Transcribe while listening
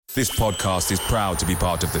This podcast is proud to be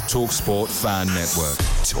part of the TalkSport Fan Network.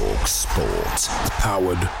 TalkSport.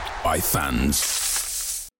 Powered by fans.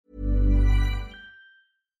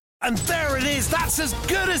 And there it is, that's as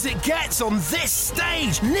good as it gets on this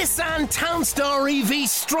stage. Nissan Townstar EV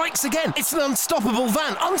strikes again. It's an unstoppable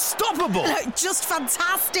van, unstoppable. Just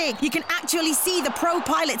fantastic. You can actually see the Pro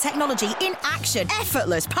Pilot technology in action.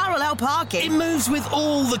 Effortless parallel parking. It moves with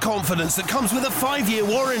all the confidence that comes with a 5-year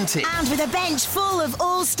warranty. And with a bench full of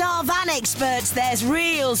all-star van experts, there's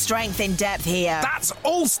real strength in depth here. That's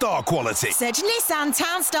all-star quality. Search Nissan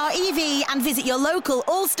Townstar EV and visit your local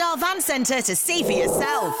all-star van centre to see for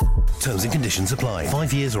yourself. Terms and conditions apply.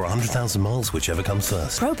 5 years or 100,000 miles, whichever comes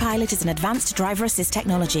first. Pro Pilot is an advanced driver assist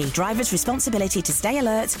technology. Driver's responsibility to stay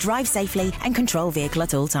alert, drive safely and control vehicle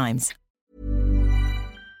at all times.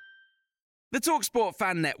 The TalkSport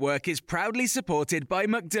Fan Network is proudly supported by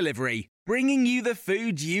McDelivery, bringing you the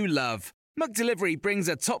food you love. McDelivery brings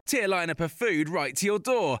a top-tier lineup of food right to your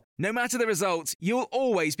door. No matter the result, you'll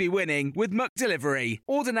always be winning with McDelivery.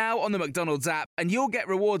 Order now on the McDonald's app and you'll get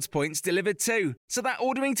rewards points delivered too. So that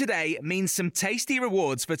ordering today means some tasty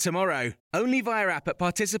rewards for tomorrow. Only via app at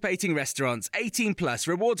participating restaurants. 18 plus.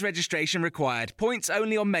 Rewards registration required. Points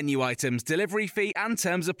only on menu items. Delivery fee and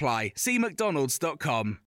terms apply. See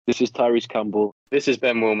mcdonalds.com. This is Tyrese Campbell. This is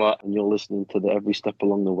Ben Wilmot, and you're listening to the Every Step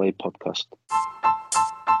Along the Way podcast.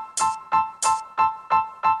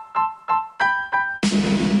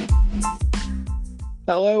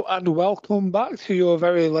 Hello and welcome back to your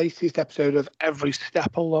very latest episode of Every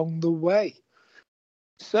Step Along the Way.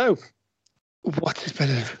 So, what has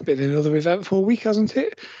been another eventful week, hasn't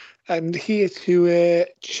it? And here to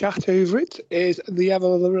chat over it is the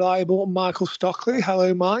ever-reliable Michael Stockley.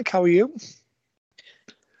 Hello, Mike. How are you?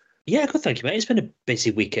 Yeah, good, thank you, mate. It's been a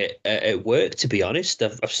busy week at work, to be honest.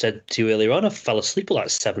 I've said to you earlier on, I fell asleep at like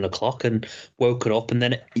 7 o'clock and woken up, and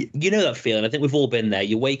then, you know that feeling. I think we've all been there.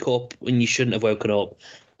 You wake up when you shouldn't have woken up,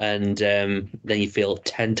 and then you feel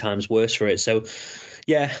 10 times worse for it. So,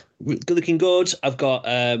 yeah, looking good. I've got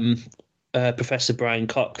Professor Brian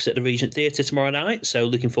Cox at the Regent Theatre tomorrow night, so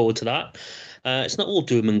looking forward to that. It's not all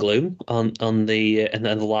doom and gloom on the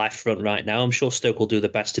live front right now. I'm sure Stoke will do their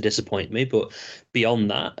best to disappoint me, but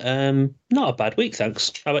beyond that, not a bad week,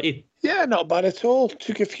 thanks. How about you? Yeah, not bad at all.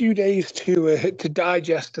 Took a few days to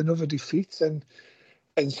digest another defeat and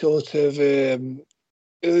sort of the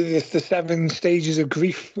 7 stages of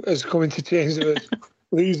grief has come into terms of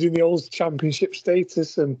losing the old championship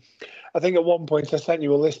status. And I think at one point I sent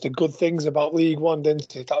you a list of good things about League One,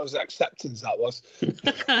 didn't it? That was acceptance, that was.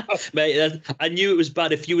 Mate, I knew it was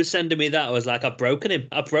bad. If you were sending me that, I was like, I've broken him.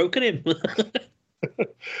 I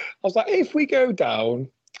was like, if we go down,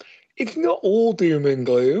 it's not all doom and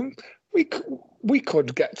gloom. We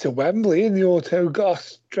could get to Wembley in the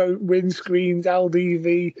Autogos windscreens,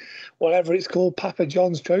 LDV, whatever it's called, Papa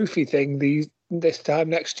John's trophy thing this time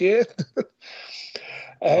next year.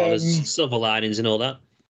 There's silver linings and all that.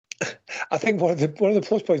 I think one of the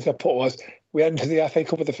plus points I put was we entered the FA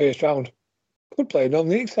Cup at the first round. Could play a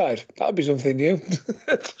non-league side. That would be something new.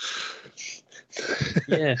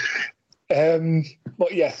 Yeah.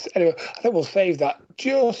 But yes, anyway, I think we'll save that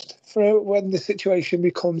just for when the situation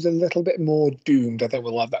becomes a little bit more doomed. I think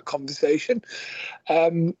we'll have that conversation.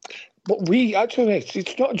 But we actually,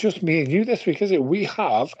 it's not just me and you this week, is it? We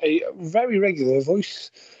have a very regular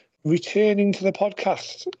voice returning to the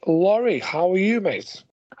podcast. Laurie, how are you, mate?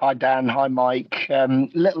 Hi, Dan. Hi, Mike.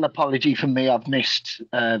 Little apology from me. I've missed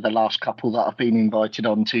the last couple that I've been invited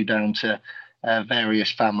on to down to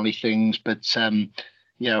various family things. But,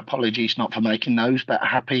 apologies not for making those, but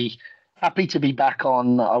happy to be back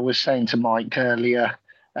on. I was saying to Mike earlier,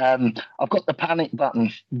 I've got the panic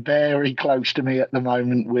button very close to me at the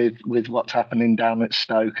moment with what's happening down at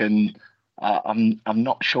Stoke, and I'm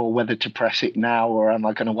not sure whether to press it now or am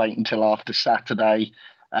I going to wait until after Saturday.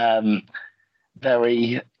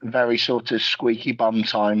 Very, very sort of squeaky bum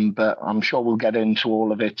time, but I'm sure we'll get into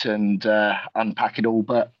all of it and unpack it all.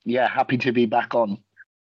 But yeah, happy to be back on.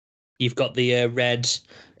 You've got the red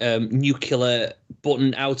nuclear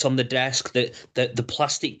button out on the desk. The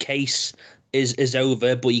plastic case is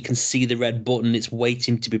over, but you can see the red button. It's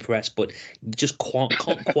waiting to be pressed, but you just can't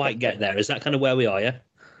quite get there. Is that kind of where we are, yeah?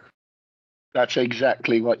 That's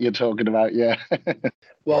exactly what you're talking about, yeah.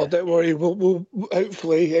 Well, don't worry. We'll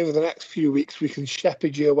hopefully over the next few weeks we can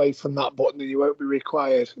shepherd you away from that button and you won't be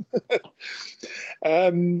required.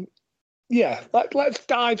 Let's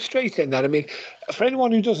dive straight in then. I mean, for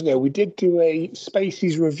anyone who doesn't know, we did do a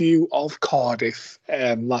Spaces review of Cardiff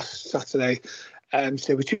last Saturday.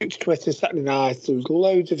 So we took to Twitter Saturday night. There was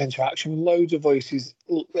loads of interaction, loads of voices.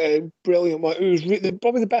 Brilliant one. It was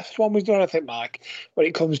probably the best one we've done, I think, Mike, when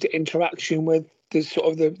it comes to interaction with the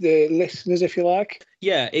sort of the listeners, if you like.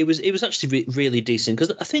 Yeah, it was actually really decent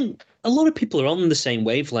because I think a lot of people are on the same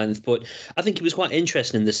wavelength, but I think it was quite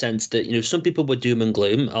interesting in the sense that some people were doom and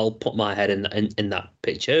gloom. I'll put my head in that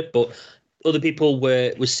picture, but other people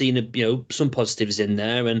were seeing some positives in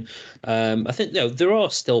there, and I think there are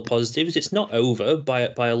still positives. It's not over by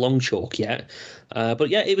a long chalk yet, but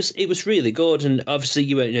yeah, it was really good. And obviously,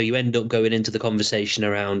 you end up going into the conversation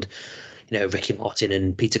around Ricky Martin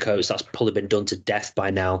and Peter Coates. That's probably been done to death by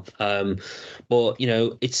now. But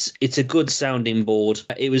it's a good sounding board.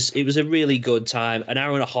 It was a really good time. An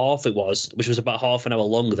hour and a half it was, which was about half an hour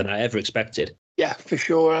longer than I ever expected. Yeah, for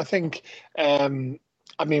sure. I think.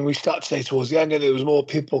 We started to say towards the end, and there was more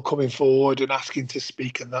people coming forward and asking to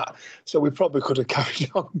speak and that. So we probably could have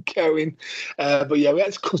carried on going. But yeah, we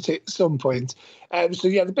had to cut it at some point.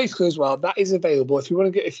 Basically as well, that is available. If you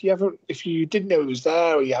want to if you didn't know it was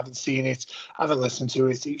there or you haven't seen it, haven't listened to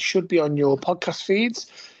it, it should be on your podcast feeds.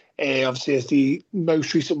 Obviously, it's the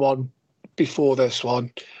most recent one before this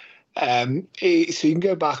one. So you can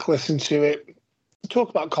go back, listen to it.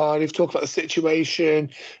 Talk about Cardiff, talk about the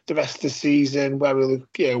situation, the rest of the season, why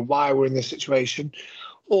we're in this situation,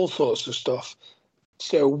 all sorts of stuff.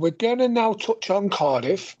 So we're going to now touch on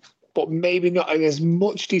Cardiff, but maybe not in as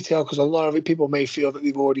much detail because a lot of people may feel that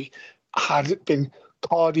they've already been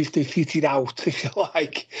Cardiff defeated out, if you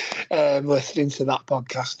like, listening to that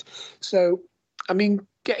podcast. So,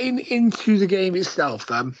 getting into the game itself,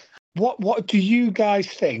 then, what do you guys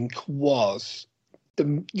think was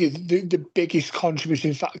the biggest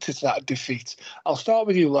contributing factor to that defeat? I'll start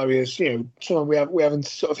with you, Laurie, as someone we haven't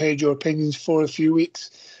sort of heard your opinions for a few weeks.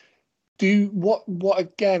 How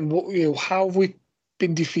have we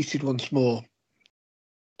been defeated once more?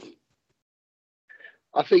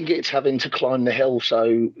 I think it's having to climb the hill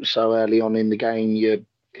so early on in the game. You're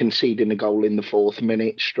conceding a goal in the 4th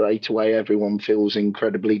minute straight away. Everyone feels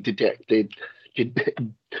incredibly dejected.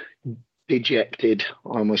 I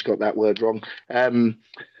almost got that word wrong.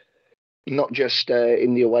 Not just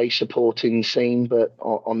in the away supporting scene, but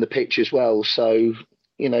on the pitch as well. So,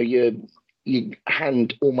 you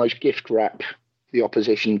hand almost gift wrap the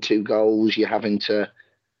opposition 2 goals. You're having to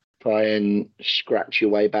try and scratch your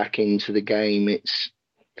way back into the game. It's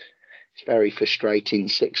very frustrating.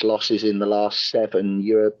 6 losses in the last 7.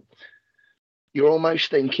 You're almost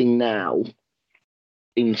thinking now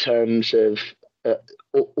in terms of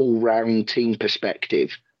all-round team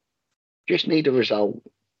perspective, just need a result.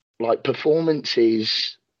 Like, performance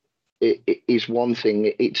is one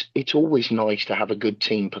thing. It's always nice to have a good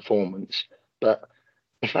team performance, but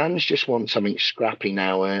the fans just want something scrappy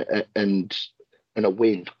now and a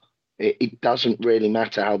win. It doesn't really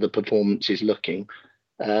matter how the performance is looking.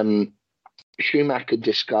 Schumacher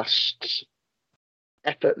discussed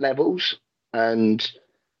effort levels, and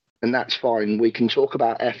that's fine. We can talk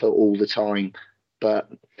about effort all the time,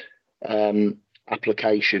 but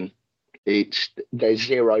application, there's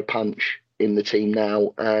zero punch in the team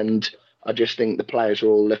now, and I just think the players are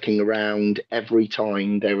all looking around. Every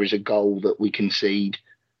time there is a goal that we concede,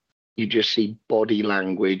 you just see body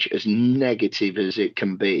language as negative as it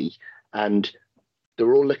can be, and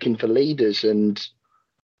they're all looking for leaders. And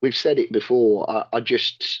we've said it before. I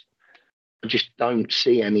just don't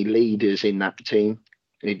see any leaders in that team.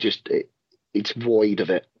 It's void of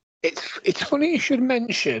it. It's funny you should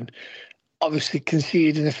mention, obviously,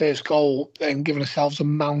 conceding the first goal and giving ourselves a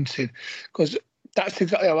mountain, because that's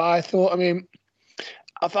exactly how I thought.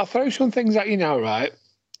 I'll throw some things at you now, right?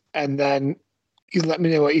 And then you let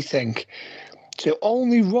me know what you think. So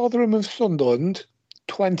only Rotherham and Sunderland,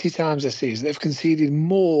 20 times this season, they've conceded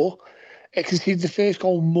more. It conceded the first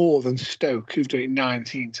goal more than Stoke, who've done it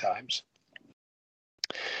 19 times.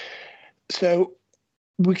 So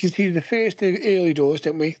we conceded the first early doors,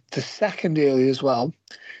 didn't we? The second early as well.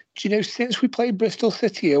 Do you know, since we played Bristol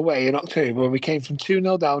City away in October, when we came from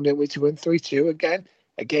 2-0 down, didn't we, to win 3-2 again,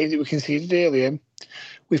 a game that we conceded early in,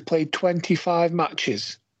 we've played 25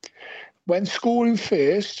 matches. When scoring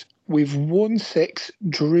first, we've won 6,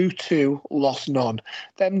 drew 2, lost none.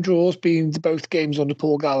 Them draws being both games under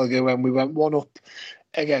Paul Gallagher when we went 1 up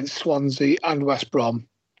against Swansea and West Brom,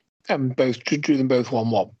 and drew them both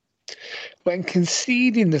 1-1. When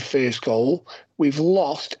conceding the first goal, we've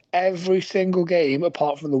lost every single game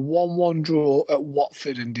apart from the 1-1 draw at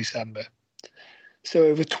Watford in December. So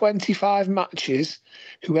over 25 matches,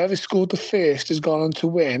 whoever scored the first has gone on to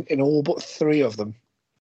win in all but 3 of them.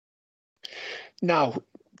 Now,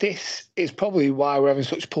 this is probably why we're having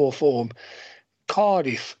such poor form.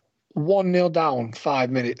 Cardiff, 1-0 down,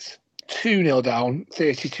 5 minutes. 2-0 down,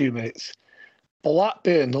 32 minutes.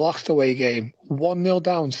 Blackburn, the last away game, 1-0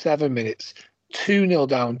 down, 7 minutes. 2-0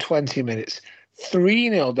 down, 20 minutes.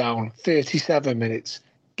 3-0 down, 37 minutes.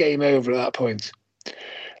 Game over at that point.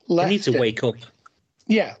 They need to wake up.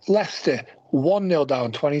 Yeah, Leicester, 1-0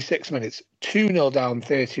 down, 26 minutes. 2-0 down,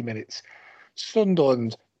 30 minutes.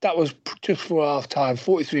 Sunderland, that was just for half time,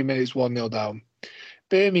 43 minutes, 1-0 down.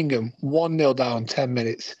 Birmingham, 1-0 down, 10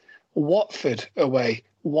 minutes. Watford away,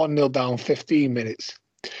 1-0 down, 15 minutes.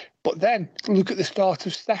 But then look at the start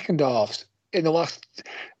of second halves. In the last,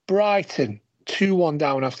 Brighton, 2-1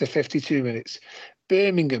 down after 52 minutes.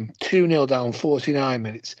 Birmingham, 2-0 down, 49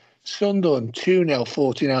 minutes. Sunderland, 2-0,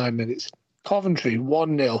 49 minutes. Coventry,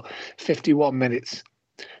 1-0, 51 minutes.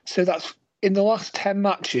 So that's in the last 10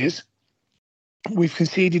 matches, we've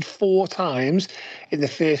conceded 4 times in the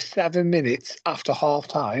first 7 minutes after half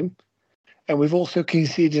time. And we've also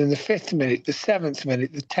conceded in the 5th minute, the 7th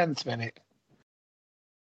minute, the 10th minute.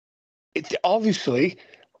 It's obviously,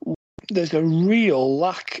 there's a real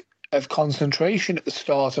lack of concentration at the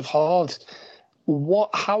start of halves.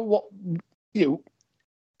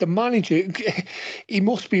 The manager, he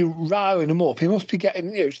must be riling them up. He must be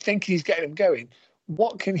getting, thinking he's getting them going.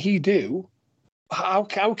 What can he do? How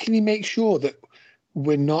can he make sure that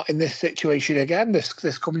we're not in this situation again this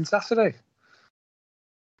coming Saturday?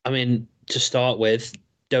 I mean, to start with,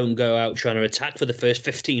 don't go out trying to attack for the first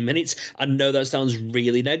 15 minutes. I know that sounds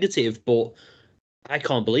really negative, but I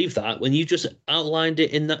can't believe that. When you just outlined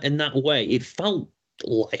it in that way, it felt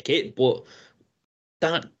like it, but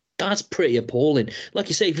that's pretty appalling. Like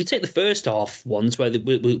you say, if you take the first half ones where we're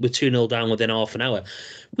 2-0 down within half an hour,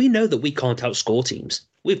 we know that we can't outscore teams.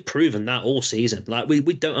 We've proven that all season. Like we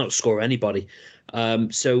don't outscore anybody.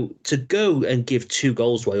 So to go and give 2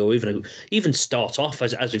 goals away, or even start off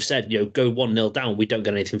as we've said, go 1-0 down, we don't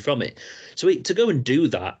get anything from it. So to go and do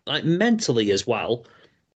that, like mentally as well,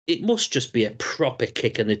 it must just be a proper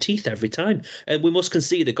kick in the teeth every time. And we must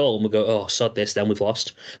concede a goal and we go, oh, sod this, then we've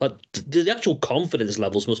lost. Like the actual confidence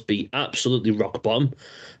levels must be absolutely rock bottom.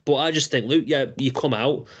 But I just think, Luke, yeah, you come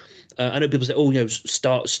out. I know people say, oh,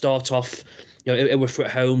 start off, we're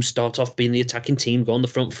at home, start off being the attacking team, go on the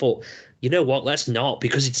front foot. You know what? Let's not,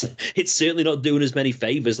 because it's certainly not doing us many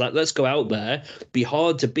favours. Like, let's go out there, be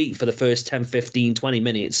hard to beat for the first 10, 15, 20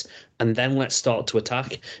 minutes, and then let's start to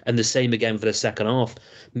attack. And the same again for the second half.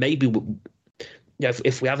 Maybe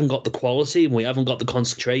if we haven't got the quality and we haven't got the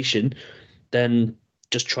concentration, then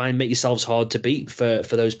just try and make yourselves hard to beat for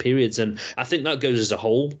those periods. And I think that goes as a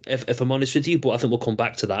whole, if I'm honest with you, but I think we'll come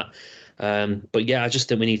back to that. But yeah, I just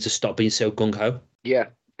think we need to stop being so gung-ho. Yeah,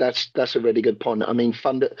 that's a really good point. I mean,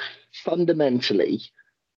 fundamentally,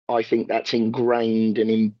 I think that's ingrained and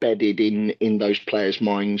embedded in those players'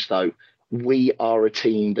 minds, though. We are a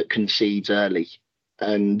team that concedes early.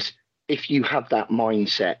 And if you have that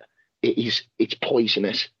mindset, it's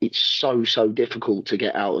poisonous. It's so difficult to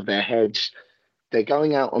get out of their heads. They're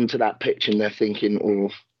going out onto that pitch and they're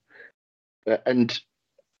thinking, and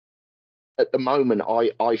at the moment,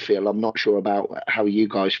 I feel, I'm not sure about how you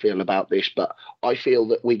guys feel about this, but I feel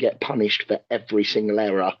that we get punished for every single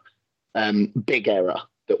error, big error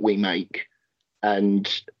that we make. And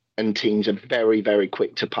teams are very, very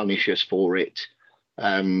quick to punish us for it.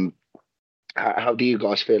 How do you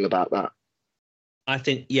guys feel about that? I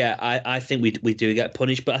think, I think we do get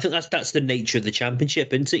punished, but I think that's the nature of the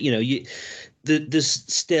championship, isn't it? There's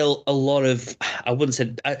still a lot of, I wouldn't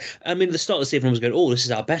say, I mean, at the start of the season, everyone was going, oh, this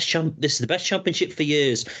is the best championship for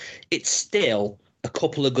years. It's still a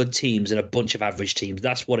couple of good teams and a bunch of average teams.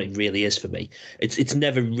 That's what it really is for me. It's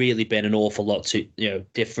never really been an awful lot to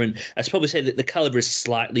different. I'd probably say that the caliber is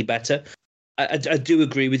slightly better. I do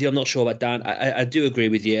agree with you. I'm not sure about Dan. I do agree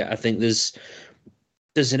with you. I think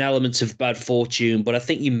there's an element of bad fortune, but I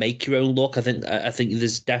think you make your own luck. I think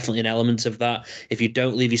there's definitely an element of that if you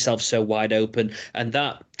don't leave yourself so wide open. And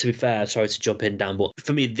that, to be fair, sorry to jump in, Dan, but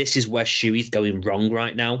for me, this is where Shuey's going wrong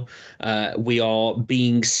right now. We are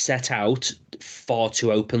being set out far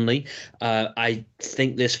too openly. I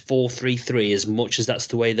think this 4-3-3, as much as that's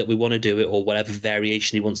the way that we want to do it, or whatever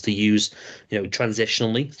variation he wants to use,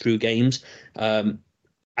 transitionally through games,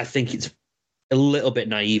 I think it's a little bit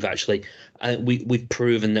naive, actually. We've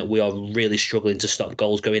proven that we are really struggling to stop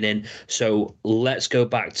goals going in. So let's go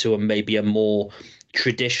back to maybe a more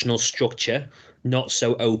traditional structure, not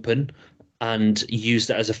so open, and use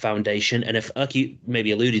that as a foundation. And if, like you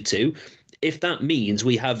maybe alluded to, if that means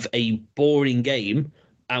we have a boring game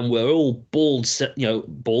and we're all bored,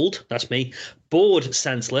 that's me, bored,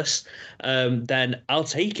 senseless, then I'll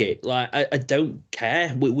take it. Like, I don't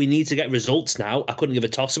care. We need to get results now. I couldn't give a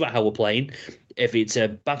toss about how we're playing. If it's a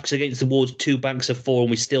backs against the wall, 2 banks of 4, and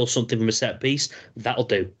we steal something from a set piece, that'll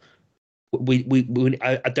do.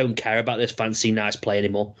 I don't care about this fancy nice play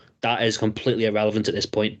anymore. That is completely irrelevant at this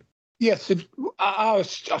point. Yes, I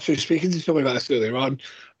was actually speaking to somebody about this earlier on.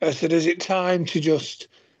 I said, is it time to just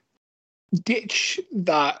ditch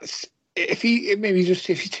that? If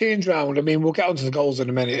he turns around, I mean, we'll get onto the goals in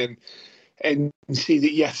a minute and see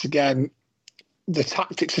that yet again, the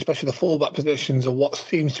tactics, especially the fullback positions, are what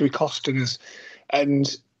seems to be costing us. And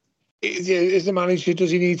as the manager,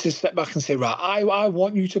 does he need to step back and say, right, I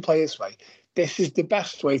want you to play this way. This is the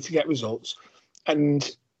best way to get results. And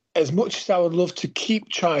as much as I would love to keep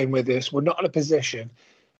trying with this, we're not in a position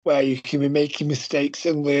where you can be making mistakes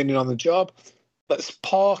and learning on the job. Let's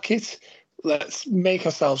park it. Let's make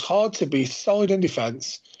ourselves hard to be, solid in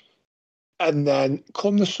defence. And then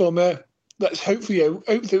come the summer, let's hope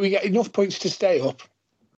that we get enough points to stay up.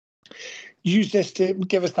 Use this to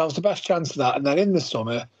give ourselves the best chance of that. And then in the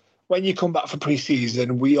summer, when you come back for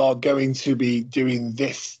pre-season, we are going to be doing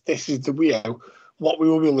this. This is what we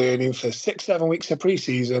will be learning for 6-7 weeks of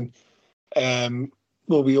pre-season.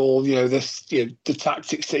 Will be all the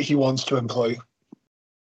tactics that he wants to employ.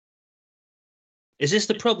 Is this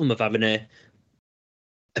the problem of having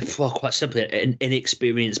quite simply an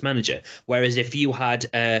inexperienced manager? Whereas if you had,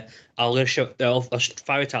 I'll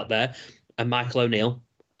fire it out there, a Michael O'Neill.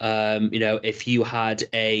 If you had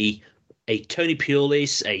a Tony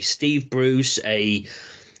Pulis, a Steve Bruce,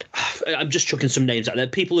 I'm just chucking some names out there.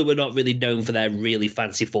 People who are not really known for their really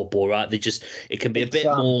fancy football, right? It can be a bit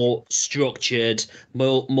more structured,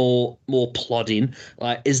 more plodding.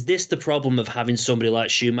 Like, is this the problem of having somebody like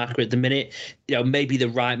Schumacher at the minute? Maybe the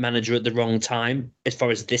right manager at the wrong time as far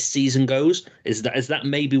as this season goes. Is that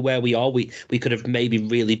maybe where we are? We could have maybe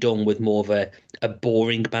really done with more of a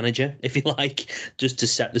boring manager, if you like, just to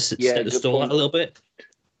set the stall out a little bit.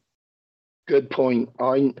 Good point.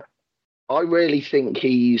 I really think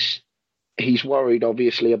he's worried,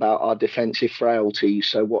 obviously, about our defensive frailties.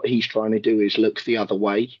 So what he's trying to do is look the other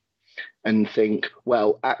way and think,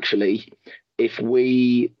 well, actually, if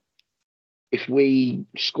we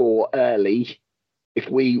score early, if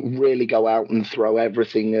we really go out and throw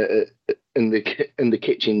everything in the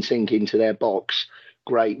kitchen sink into their box,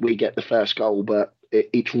 great, we get the first goal. But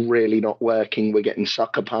it's really not working. We're getting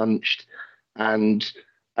sucker punched, and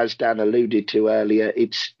as Dan alluded to earlier,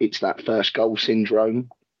 it's that first goal syndrome.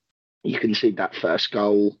 You can see that first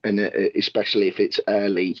goal, and especially if it's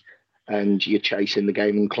early and you're chasing the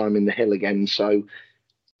game and climbing the hill again. So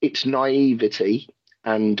it's naivety,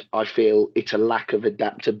 and I feel it's a lack of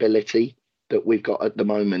adaptability that we've got at the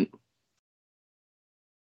moment.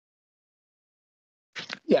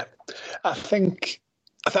 Yeah, I think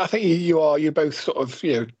you're both sort of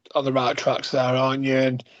on the right tracks there, aren't you?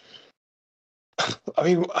 And I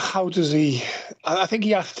mean, how does he? I think he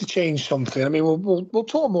has to change something. I mean, we'll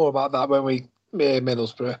talk more about that when we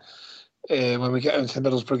Middlesbrough, when we get into the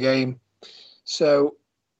Middlesbrough game. So,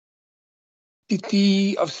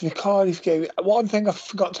 obviously the Cardiff game. One thing I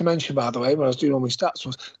forgot to mention, by the way, when I was doing all my stats,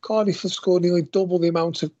 was Cardiff have scored nearly double the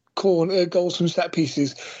amount of goals from set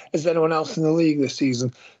pieces as anyone else in the league this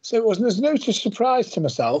season. So there's no surprise to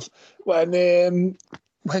myself when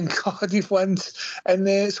Cardiff went and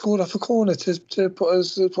they scored off a corner to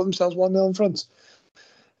put themselves 1-0 in front.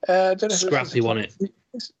 Scrappy won it.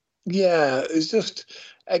 Yeah, it's just,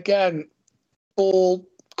 again, ball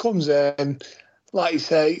comes in, like you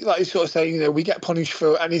sort of say, we get punished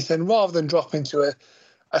for anything rather than drop into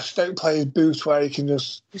a Stoke player's boot where he can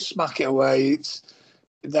just smack it away.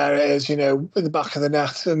 There it is, in the back of the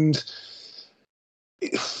net, and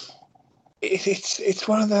it's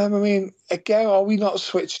one of them. I mean, again, are we not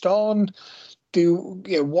switched on? Could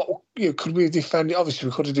we have defended? Obviously,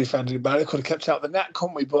 we could have defended it better. Could have kept out the net,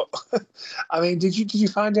 couldn't we? But I mean, did you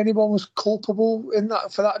find anyone was culpable in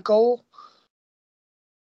that for that goal?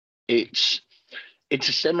 It's a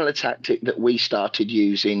similar tactic that we started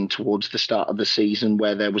using towards the start of the season,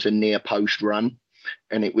 where there was a near post run,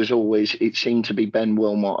 and it seemed to be Ben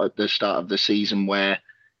Wilmot at the start of the season where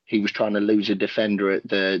he was trying to lose a defender at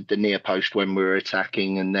the near post when we were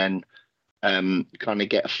attacking, and then kind of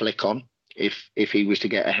get a flick on. If he was to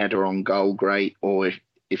get a header on goal, great, or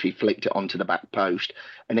if he flicked it onto the back post.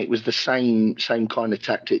 And it was the same kind of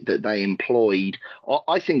tactic that they employed.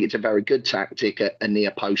 I think it's a very good tactic, a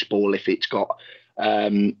near post ball. If it's got,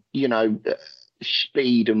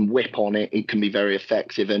 speed and whip on it, it can be very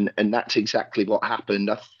effective. And that's exactly what happened.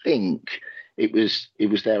 I think it was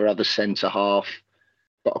their other centre half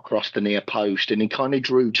got across the near post, and he kind of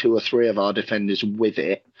drew 2 or 3 of our defenders with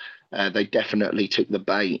it. They definitely took the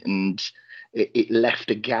bait, and it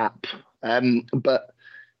left a gap. But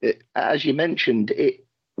as you mentioned,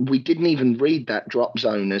 we didn't even read that drop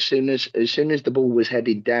zone as soon as the ball was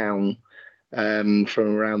headed down from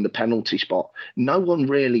around the penalty spot. No one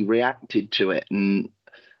really reacted to it, and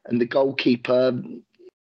the goalkeeper,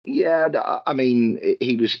 I mean,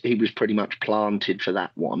 he was pretty much planted for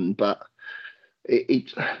that one, but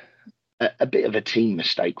it's a bit of a team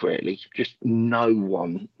mistake, really. Just no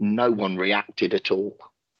one reacted at all.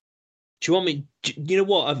 Do you want me? You know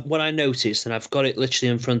what I noticed, and I've got it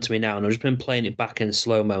literally in front of me now, and I've just been playing it back in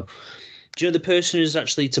slow mo. Do you know the person who's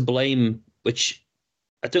actually to blame? Which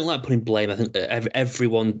I don't like putting blame. I think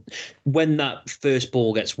everyone, when that first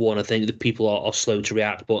ball gets won, I think the people are slow to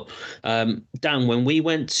react. But Dan, when we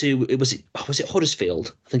went to was it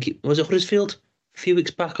Huddersfield? I think was it Huddersfield a few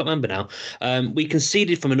weeks back. I can't remember now. We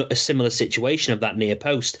conceded from a similar situation of that near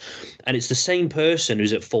post, and it's the same person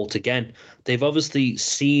who's at fault again. They've obviously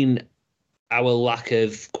seen our lack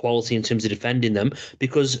of quality in terms of defending them,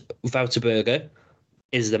 because Wouter Berger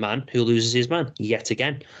is the man who loses his man yet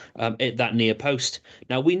again at that near post.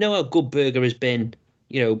 Now, we know how good Berger has been,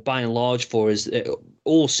 by and large for us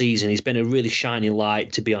all season. He's been a really shining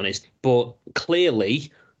light, to be honest. But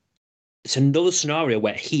clearly, it's another scenario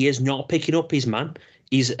where he is not picking up his man.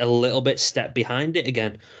 He's a little bit step behind it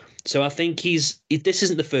again. So I think this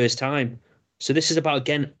isn't the first time. So this is about,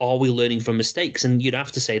 again, are we learning from mistakes? And you'd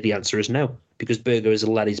have to say the answer is no, because Berger has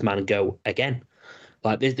let his man go again.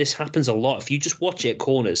 Like, this happens a lot. If you just watch it at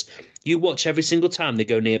corners, you watch every single time they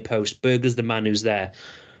go near post, Berger's the man who's there.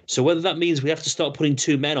 So whether that means we have to start putting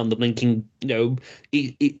two men on the blinking,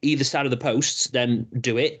 either side of the posts, then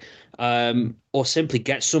do it, or simply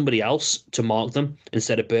get somebody else to mark them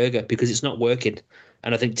instead of Berger, because it's not working.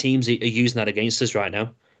 And I think teams are using that against us right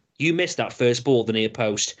now. You miss that first ball at the near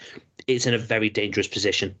post, it's in a very dangerous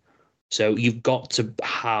position. So you've either got to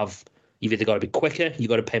be quicker, you've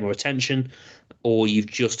got to pay more attention, or you've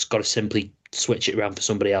just got to simply switch it around for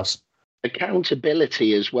somebody else.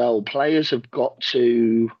 Accountability as well. Players have got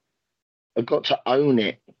to own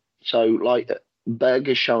it. So, like,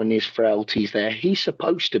 Berger's showing his frailties there. He's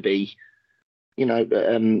supposed to be,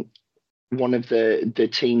 one of the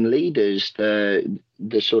team leaders, the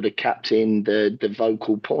sort of captain, the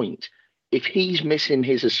vocal point. If he's missing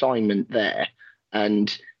his assignment there,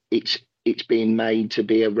 and it's being made to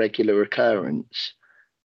be a regular occurrence,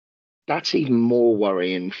 that's even more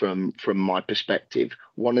worrying from my perspective.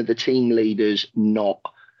 One of the team leaders not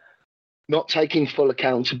taking full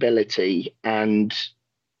accountability and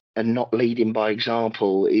not leading by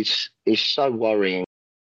example is so worrying.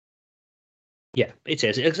 Yeah, it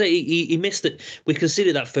is. He missed it. We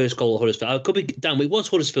conceded that first goal at Huddersfield. Could be Dan. It was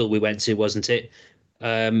Huddersfield we went to, wasn't it?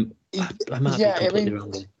 I might be completely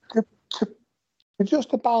wrong.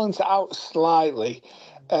 Just to balance it out slightly,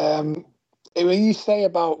 when you say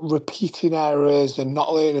about repeating errors and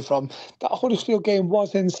not learning from, that Huddersfield game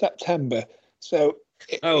was in September, so.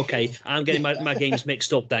 Okay, I'm getting my games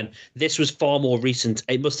mixed up then. This was far more recent.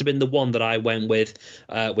 It must have been the one that I went with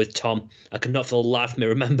Tom. I could not for the life of me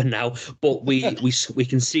remember now, but we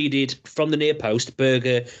conceded from the near post.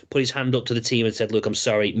 Berger put his hand up to the team and said, "Look, I'm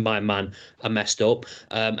sorry, my man, I messed up,"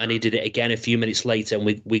 and he did it again a few minutes later,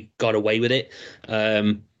 and we got away with it.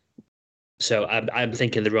 So I'm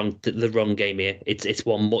thinking the wrong game here. It's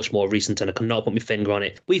one much more recent, and I cannot put my finger on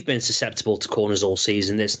it. We've been susceptible to corners all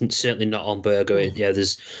season. It's certainly not on Berger. We've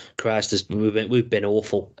been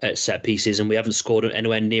awful at set pieces, and we haven't scored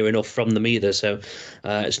anywhere near enough from them either. So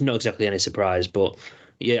it's not exactly any surprise. But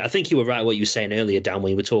yeah, I think you were right what you were saying earlier, Dan, when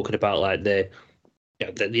you were talking about like the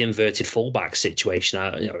inverted fullback situation.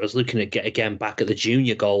 I was looking again back at the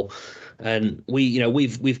junior goal, and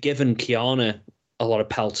we've given Kiana a lot of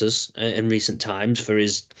pelters in recent times for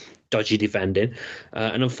his dodgy defending.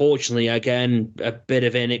 And unfortunately, again, a bit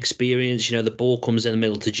of inexperience. The ball comes in the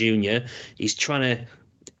middle to Junior. He's trying to,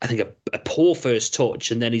 I think, a poor first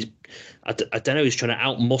touch, and then he's trying to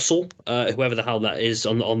out-muscle whoever the hell that is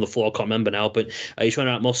on the floor. I can't remember now, but he's trying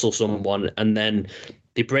to out-muscle someone, and then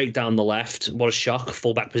they break down the left. What a shock,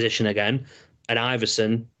 full-back position again. And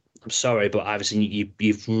Iverson, I'm sorry, but Iverson,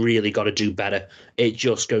 you've really got to do better. It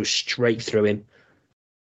just goes straight through him.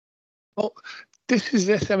 Well, this is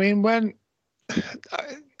this. I mean,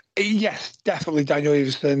 yes, definitely Daniel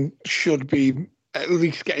Iverson should be at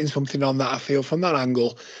least getting something on that. I feel from that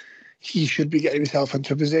angle, he should be getting himself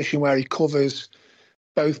into a position where he covers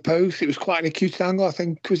both posts. It was quite an acute angle. I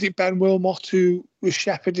think, was it Ben Wilmot who was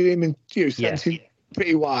shepherding him and sent him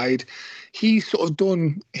pretty wide? He's sort of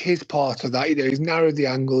done his part of that. He's narrowed the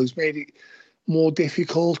angle. He's made it more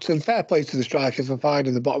difficult, and fair play to the striker for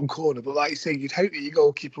finding the bottom corner. But like you say, you'd hope that your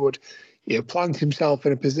goalkeeper would plant himself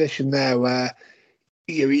in a position there where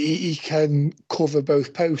he can cover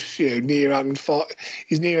both posts, near and far.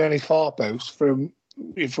 He's near and his far post from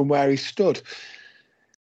where he stood.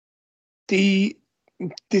 The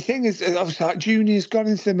thing is, obviously, like, Junior's gone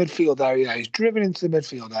into the midfield area. He's driven into the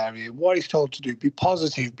midfield area. What he's told to do: be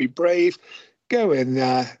positive, be brave, go in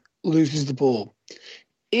there, loses the ball.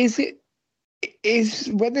 Is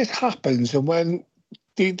when this happens and when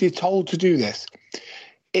they're told to do this?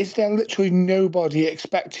 Is there literally nobody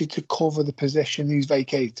expected to cover the position he's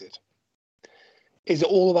vacated? Is it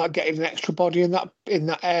all about getting an extra body in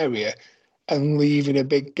that area and leaving a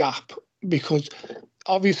big gap? Because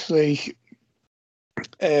obviously,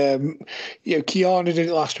 Keanu did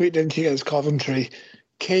it last week, didn't he, against Coventry?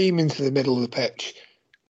 Came into the middle of the pitch.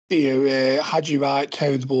 Had you right,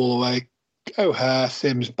 towed the ball away. O'Hare,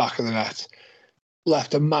 Sims, back of the net.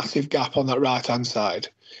 Left a massive gap on that right-hand side.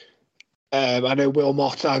 I know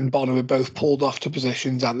Wilmot and Bonner were both pulled off to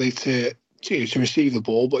positions, and they to receive the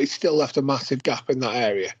ball, but he still left a massive gap in that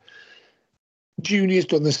area. Junior's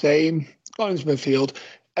done the same, gone into midfield,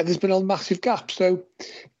 and there's been a massive gap. So,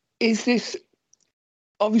 is this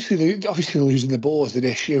obviously losing the ball is an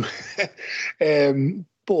issue?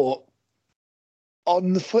 But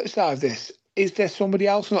on the flip side of this, is there somebody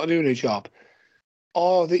else not doing a job?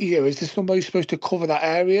 Or is there somebody supposed to cover that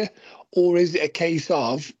area, or is it a case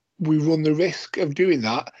of we run the risk of doing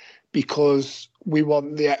that because we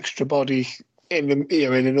want the extra body in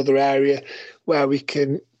another are where we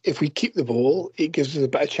can, if we keep the ball, it gives us a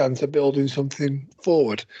better chance of building something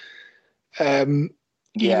forward. Are the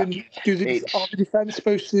defence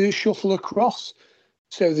supposed to shuffle across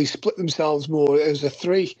so they split themselves more as a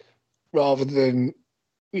three rather than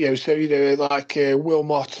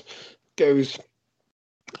Wilmot goes,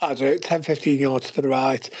 I don't know, 10, 15 yards to the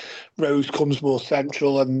right, Rose comes more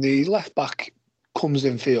central, and the left back comes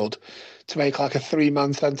in field to make like a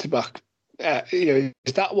three-man centre-back. Is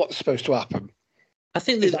that what's supposed to happen? I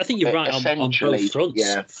think you're right on both fronts.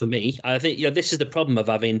 Yeah. For me, I think this is the problem of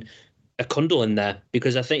having a Cundle in there,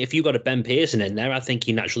 because I think if you've got a Ben Pearson in there, I think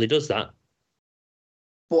he naturally does that.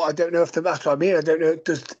 But I don't know if that's what I mean. I don't know,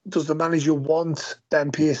 does the manager want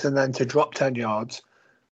Ben Pearson then to drop 10 yards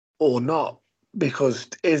or not? Because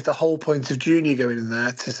is the whole point of Junior going in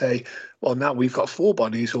there to say, well, now we've got 4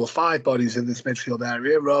 bodies or 5 bodies in this midfield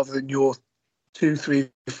area rather than your 2, 3,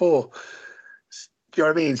 4? Do you know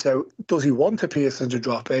what I mean? So does he want a Pearson to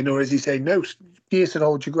drop in, or is he saying, no, Pearson,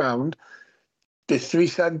 hold your ground? The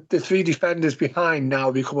three defenders behind now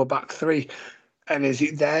become a back 3. And is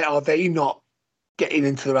it there? Are they not getting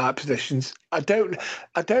into the right positions? I don't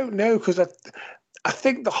know, because I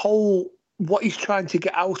think what he's trying to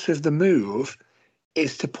get out of the move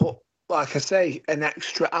is to put, like I say, an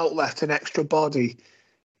extra outlet, an extra body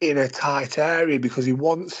in a tight area, because he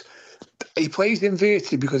plays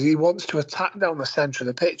inverted because he wants to attack down the centre of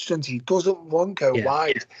the pitch, doesn't he? He doesn't want to go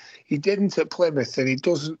wide. He didn't at Plymouth, and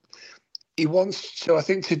he wants to, I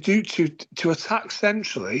think, to attack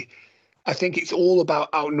centrally. I think it's all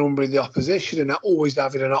about outnumbering the opposition and always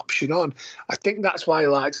having an option on. I think that's why he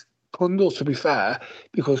likes Cundle, to be fair,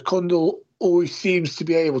 because Cundle always seems to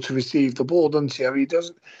be able to receive the ball, doesn't he? I mean,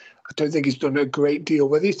 I don't think he's done a great deal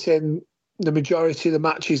with it in the majority of the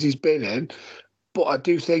matches he's been in, but I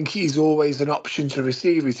do think he's always an option to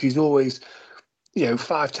receive it. He's always,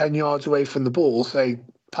 5-10 yards away from the ball, saying,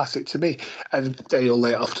 pass it to me, and then he'll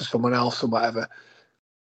lay it off to someone else or whatever.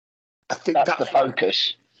 I think that's the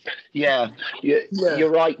focus. Yeah, you're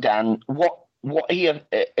right, Dan. What he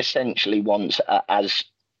essentially wants, as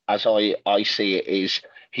I see it, is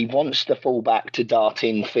he wants the fullback to dart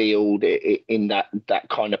in field in that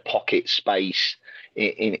kind of pocket space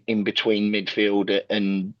in between midfield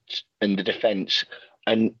and the defence.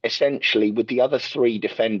 And essentially, with the other 3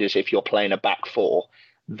 defenders, if you're playing a back 4,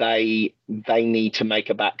 they need to make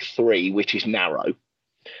a back 3, which is narrow.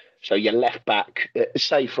 So your left back,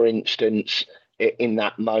 say for instance, in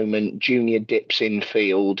that moment, Junior dips in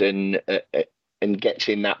field and gets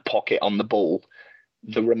in that pocket on the ball.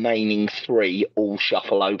 The remaining 3 all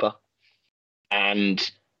shuffle over.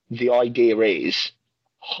 And the idea is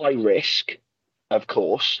high risk, of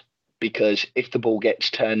course, because if the ball gets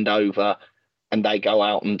turned over and they go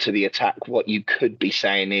out into the attack, what you could be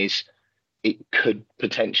saying is it could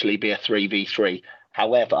potentially be a 3v3.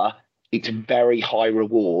 However, it's very high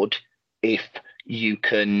reward if you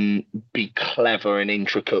can be clever and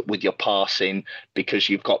intricate with your passing, because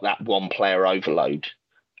you've got that one player overload.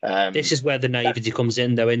 This is where the naivety comes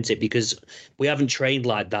in, though, isn't it? Because we haven't trained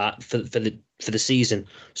like that for the season.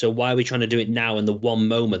 So why are we trying to do it now in the one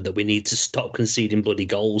moment that we need to stop conceding bloody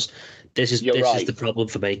goals? This is the problem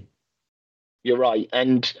for me. You're right,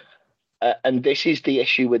 and and this is the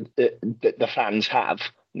issue with that the fans have.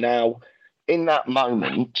 Now, in that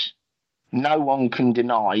moment, no one can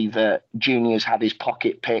deny that Junior's had his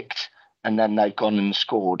pocket picked and then they've gone and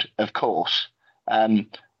scored, of course.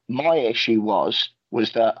 My issue was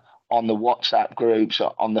that on the WhatsApp groups,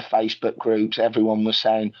 on the Facebook groups, everyone was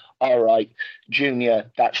saying, all right, Junior,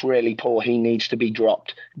 that's really poor. He needs to be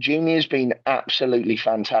dropped. Junior's been absolutely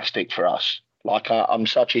fantastic for us. Like, I'm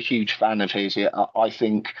such a huge fan of his. I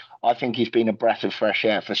think he's been a breath of fresh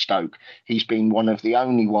air for Stoke. He's been one of the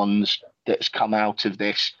only ones that's come out of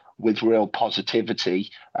this with real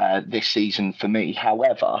positivity this season for me.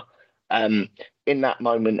 However, in that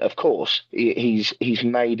moment, of course, he's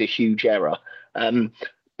made a huge error.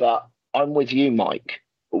 But I'm with you, Mike.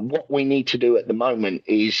 What we need to do at the moment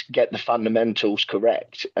is get the fundamentals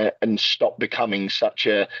correct and stop becoming such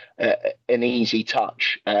an easy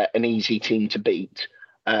touch, an easy team to beat.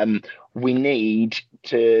 We need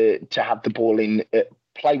to have the ball in,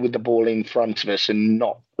 play with the ball in front of us and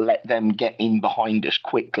not let them get in behind us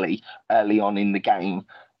quickly early on in the game,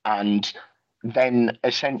 and then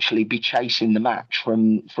essentially be chasing the match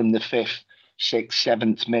from the 5th, 6th,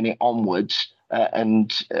 7th minute onwards. And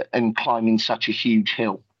climbing such a huge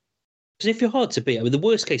hill. Because if you're hard to beat, I mean, the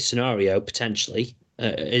worst case scenario potentially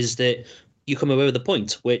is that you come away with a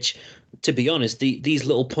point, which, to be honest, these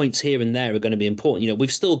little points here and there are going to be important. You know,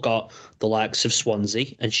 we've still got the likes of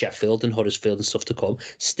Swansea and Sheffield and Huddersfield and stuff to come.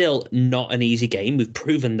 Still not an easy game. We've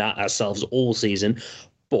proven that ourselves all season.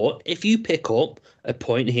 But if you pick up a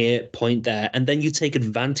point here, point there, and then you take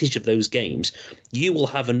advantage of those games, you will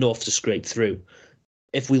have enough to scrape through.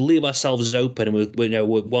 If we leave ourselves open and we're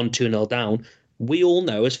 1-2-0 down, we all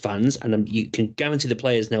know as fans, and you can guarantee the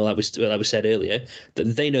players know, like we said earlier, that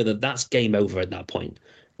they know that that's game over at that point.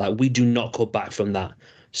 Like, we do not cut back from that.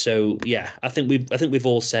 So yeah, I think we've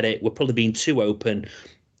all said it. We're probably being too open,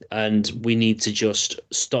 and we need to just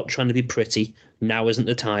stop trying to be pretty. Now isn't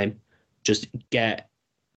the time. Just get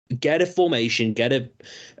a formation, get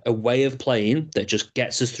a way of playing that just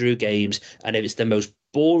gets us through games. And if it's the most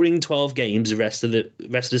boring 12 games the rest of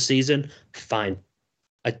the season, fine.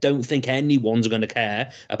 I don't think anyone's going to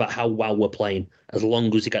care about how well we're playing as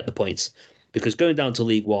long as we get the points. Because going down to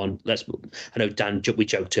League One, I know Dan, we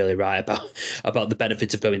joked earlier, right, about the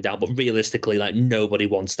benefits of going down, but realistically, like, nobody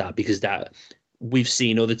wants that, because that we've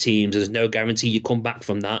seen other teams. There's no guarantee you come back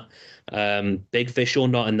from that. Big fish or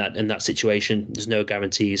not in that situation, there's no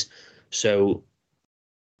guarantees. So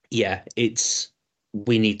yeah,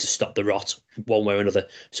 we need to stop the rot one way or another.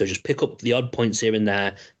 So just pick up the odd points here and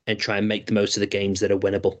there and try and make the most of the games that are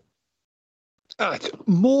winnable.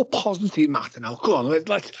 More positive matter now. Come on,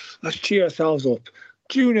 let's cheer ourselves up.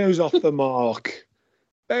 Juno's off the mark.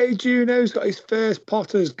 Hey, Juno's got his first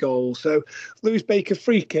Potter's goal. So Lewis Baker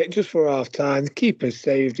free kick just for half time. The keeper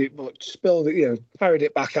saved it, but spilled it, carried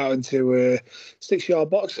it back out into a 6-yard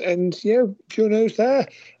box. And Juno's there,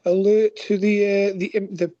 alert to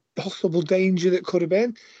the possible danger that could have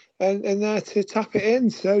been, and there to tap it in.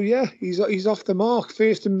 So yeah, he's off the mark.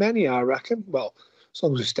 First of many, I reckon. Well, as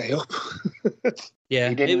long as we stay up. Yeah,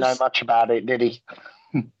 he didn't know much about it, did he?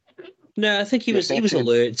 No, I think he was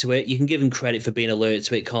alert to it. You can give him credit for being alert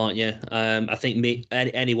to it, can't you? I think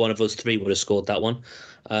any one of us three would have scored that one,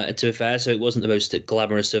 to be fair. So it wasn't the most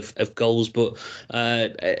glamorous of goals, but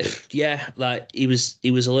yeah, like he was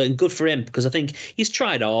alert, and good for him, because I think he's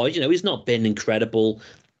tried hard. He's not been incredible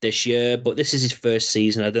this year, but this is his first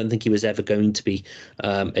season. I don't think he was ever going to be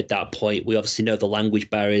at that point. We obviously know the language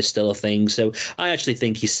barrier is still a thing, so I actually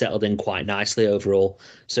think he's settled in quite nicely overall.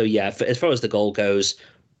 So yeah, as far as the goal goes,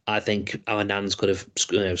 I think our Nans could have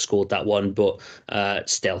scored that one, but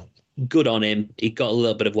still, good on him. He got a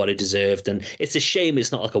little bit of what he deserved, and it's a shame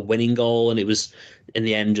it's not like a winning goal, and it was in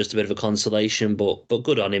the end just a bit of a consolation. But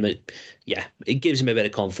good on him. It gives him a bit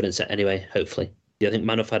of confidence anyway. Hopefully. I think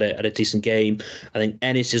Manoff had a decent game. I think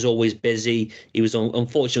Ennis is always busy. He was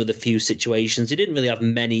unfortunate with a few situations. He didn't really have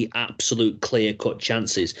many absolute clear-cut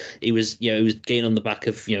chances. He was getting on the back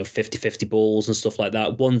of 50-50 balls and stuff like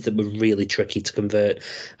that. Ones that were really tricky to convert.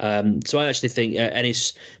 So I actually think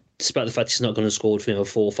Ennis, despite the fact he's not going to score 4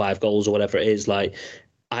 or 5 goals or whatever it is, I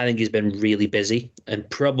think he's been really busy, and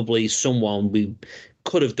probably someone we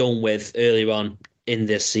could have done with earlier on in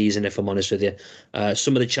this season, if I'm honest with you.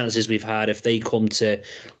 Some of the chances we've had, if they come to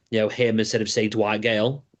him instead of, say, Dwight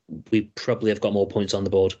Gale, we probably have got more points on the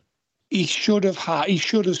board. He should have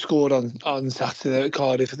scored on Saturday at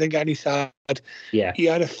Cardiff. I think any side, he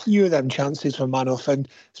had a few of them chances from Manoff, and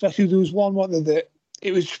especially there was one that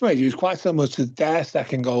it was strange. It was quite similar to their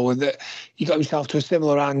second goal, and that he got himself to a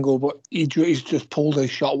similar angle, but he's just pulled a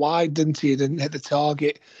shot wide, didn't he? He didn't hit the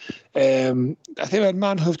target. I think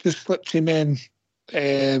Manhoef just slipped him in,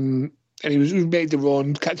 and he made the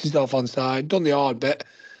run, kept himself on side, done the hard bit,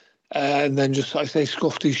 and then just, like I say,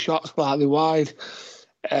 scuffed his shot slightly wide.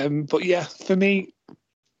 But yeah, for me,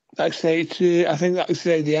 I think the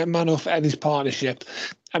Manhoef and his partnership.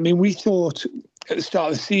 I mean, we thought at the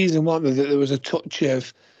start of the season, wasn't there, that there was a touch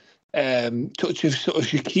of sort of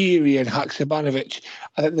Shaqiri and Haksabanovic.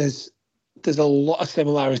 I think there's a lot of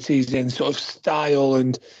similarities in sort of style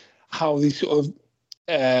and how they sort of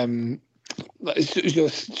the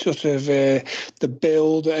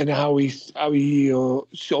build and how he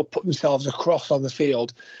sort of put themselves across on the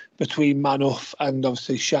field between Manhoef and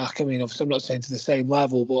obviously Shaq. I mean, obviously I'm not saying to the same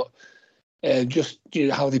level, but just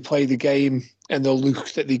how they play the game and the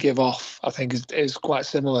looks that they give off, I think is quite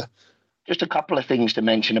similar. Just a couple of things to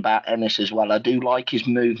mention about Ennis as well. I do like his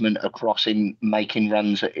movement across in making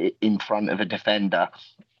runs in front of a defender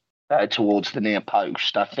towards the near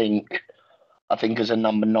post. I think as a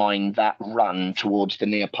number 9, that run towards the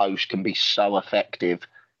near post can be so effective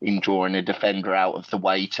in drawing a defender out of the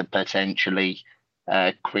way to potentially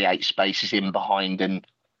create spaces in behind and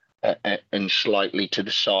slightly to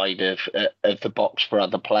the side of the box for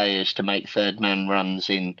other players to make third man runs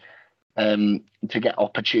in to get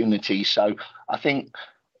opportunities. So I think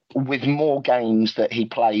with more games that he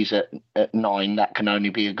plays at 9, that can only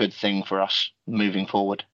be a good thing for us moving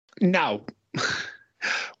forward. Now,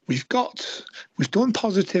 we've done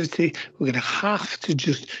positivity. We're going to have to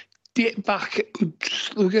just dip back.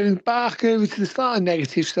 We're getting back over to the slightly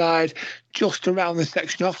negative side, just around the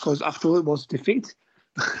section off, because after all, it was defeat.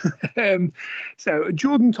 So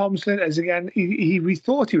Jordan Thompson, as again, we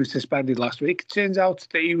thought he was suspended last week. It turns out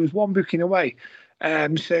that he was one booking away.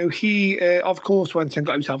 So he, of course, went and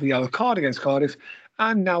got himself a yellow card against Cardiff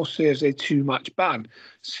and now serves a 2-match ban.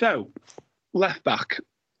 So, left back,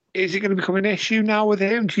 is it going to become an issue now with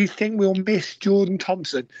him? Do you think we'll miss Jordan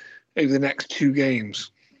Thompson over the next 2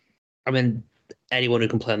 games? I mean, anyone who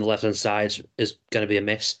can play on the left-hand side is going to be a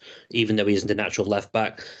miss, even though he isn't a natural left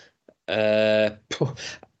back. I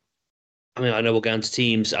mean, I know we'll go into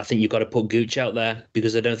teams. I think you've got to put Gooch out there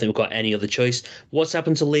because I don't think we've got any other choice. What's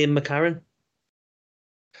happened to Liam McCarron?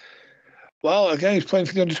 Well, again, he's playing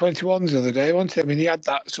for the under-21s the other day, wasn't he? I mean, he had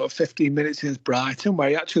that sort of 15 minutes against Brighton where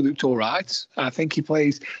he actually looked all right. I think he's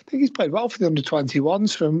played well for the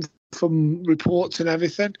under-21s from reports and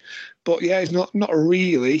everything. But yeah, he's not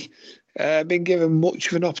really been given much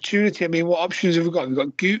of an opportunity. I mean, what options have we got? We've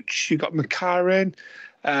got Gooch, you've got McCarron.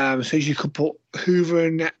 So you could put Hoover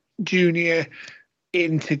and Junior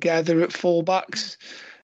in together at fullbacks.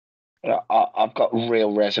 I've got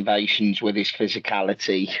real reservations with his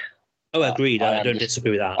physicality. Oh, agreed. I don't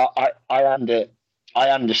disagree with that. I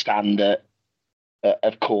understand that.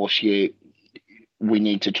 Of course, we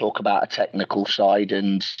need to talk about a technical side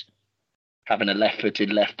and having a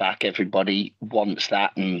left-footed left back. Everybody wants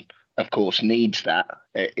that, and of course needs that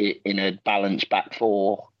in a balanced back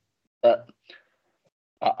four. But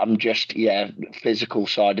I'm just, physical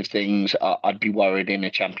side of things, I'd be worried in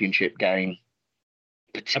a championship game,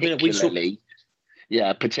 particularly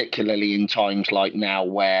in times like now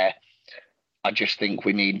where I just think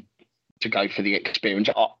we need to go for the experience.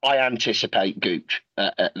 I anticipate Gooch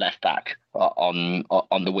at left back on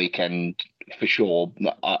the weekend for sure.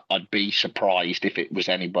 I'd be surprised if it was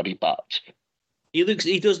anybody but.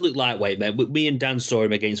 He does look lightweight, man. Me and Dan saw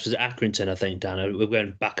him against, was it Accrington, I think, Dan? We're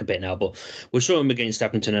going back a bit now, but we saw him against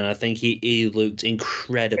Accrington, and I think he looked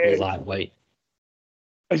incredibly lightweight.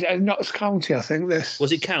 Was it Notts County, I think, this?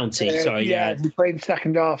 Was it County? Sorry, yeah. We played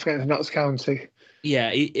second half against Notts County.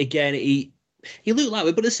 Yeah, he looked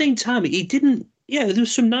lightweight, but at the same time, he didn't, there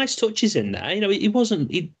was some nice touches in there. He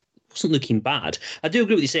wasn't looking bad. I do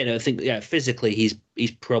agree with you saying, I think, physically, he's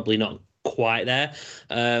probably not quite there,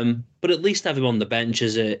 but at least have him on the bench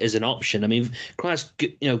as an option. I mean, Christ,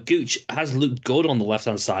 Gooch has looked good on the left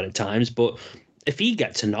hand side at times, but if he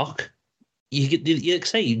gets a knock, you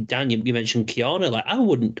say, Dan, you mentioned Kiana. Like I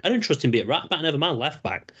don't trust him to be at right back, never mind left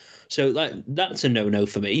back. So that's a no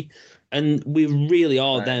for me. And we really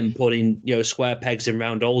are then putting square pegs in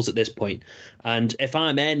round holes at this point. And if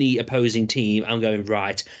I'm any opposing team, I'm going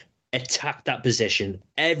right. Attack that position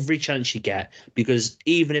every chance you get, because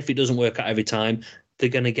even if it doesn't work out every time, they're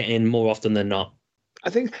going to get in more often than not. I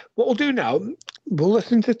think what we'll do now, we'll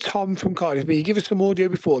listen to Tom from Cardiff, but he gave us some audio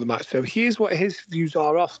before the match. So here's what his views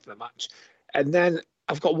are after the match. And then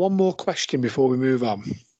I've got one more question before we move on.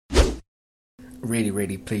 really,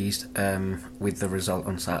 really pleased with the result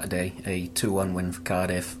on Saturday. A 2-1 win for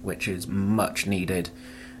Cardiff, which is much needed.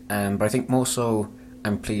 But I think more so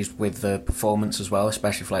I'm pleased with the performance as well,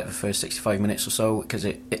 especially for like the first 65 minutes or so, because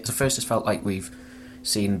it's the first it's felt like we've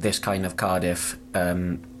seen this kind of Cardiff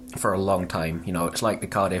for a long time. You know, it's like the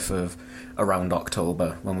Cardiff of around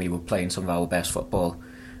October when we were playing some of our best football.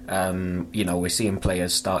 You know, we're seeing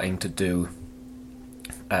players starting to do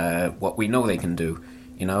what we know they can do.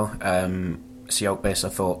 You know, Siopis, I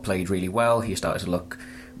thought, played really well. He started to look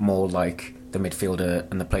more like the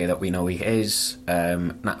midfielder and the player that we know he is.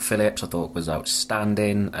 Nat Phillips, I thought, was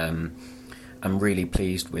outstanding. I'm really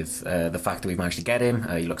pleased with the fact that we've managed to get him.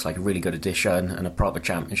 He looks like a really good addition and a proper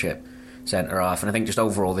championship centre-half. And I think just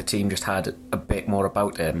overall the team just had a bit more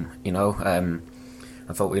about him, you know.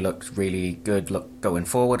 I thought we looked really good going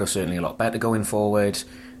forward, or certainly a lot better going forward.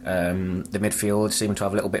 The midfield seemed to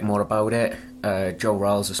have a little bit more about it. Joe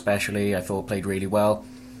Ralls especially, I thought, played really well.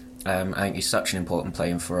 I think he's such an important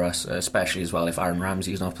player for us, especially as well if Aaron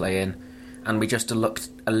Ramsey's not playing. And we just looked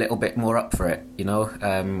a little bit more up for it, you know.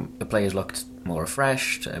 The players looked more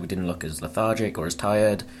refreshed. We didn't look as lethargic or as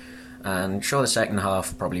tired. And sure, the second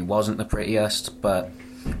half probably wasn't the prettiest, but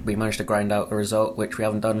we managed to grind out a result which we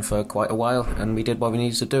haven't done for quite a while, and we did what we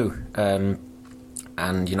needed to do.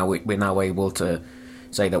 And, you know, we're now able to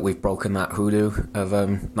say that we've broken that hoodoo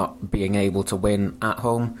of not being able to win at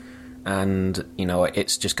home. And, you know,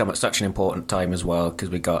 it's just come at such an important time as well, because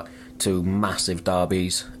we got two massive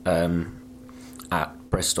derbies at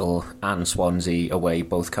Bristol and Swansea away,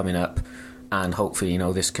 both coming up. And hopefully, you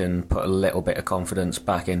know, this can put a little bit of confidence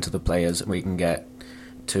back into the players and we can get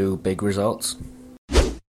two big results.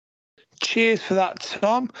 Cheers for that,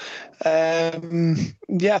 Tom.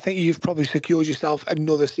 Yeah, I think you've probably secured yourself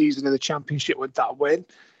another season in the Championship with that win.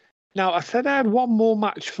 Now, I said I had one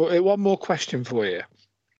more question for you.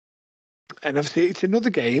 And obviously, it's another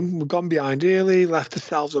game. We've gone behind early, left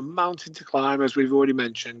ourselves a mountain to climb, as we've already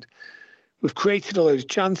mentioned. We've created a load of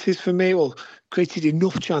chances for me. Well, created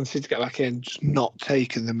enough chances to get back in, just not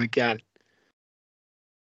taken them again.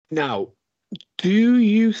 Now, do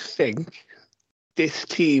you think this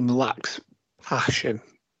team lacks passion?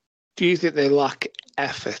 Do you think they lack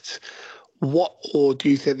effort? Or do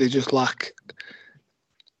you think they just lack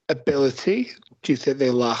ability? Do you think they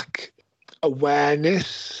lack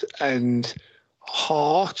awareness and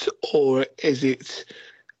heart? Or is it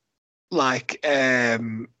like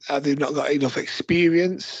have they not got enough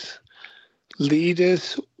experience?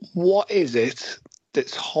 Leaders? What is it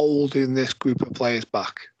that's holding this group of players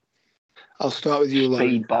back? I'll start with you,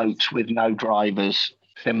 Laurie. Speedboats with no drivers,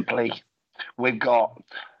 simply. We've got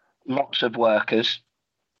lots of workers.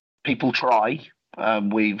 People try.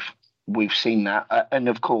 We've seen that. And,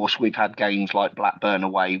 of course, we've had games like Blackburn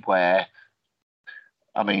away where,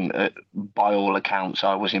 I mean, by all accounts,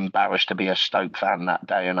 I was embarrassed to be a Stoke fan that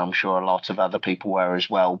day, and I'm sure a lot of other people were as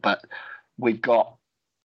well. But we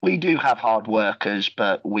do have hard workers,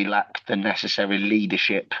 but we lack the necessary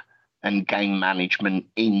leadership and game management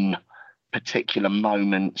in particular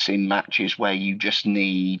moments in matches where you just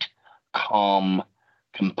need calm,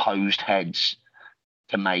 composed heads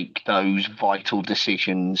to make those vital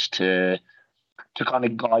decisions to kind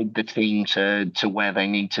of guide the team to where they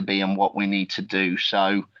need to be and what we need to do.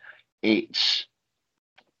 So it's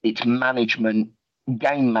management,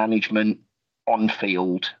 game management on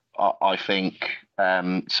field, I think.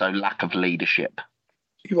 So lack of leadership.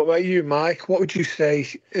 What about you, Mike? What would you say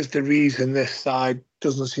is the reason this side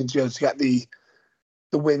doesn't seem to be able to get the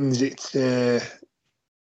wins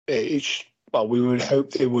we would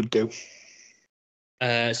hope they would do?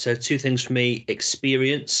 So two things for me: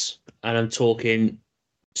 experience, and I'm talking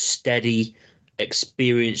steady,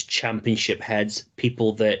 experienced Championship heads,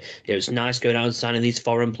 people that it's nice going out and signing these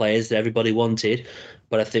foreign players that everybody wanted,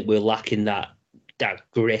 but I think we're lacking that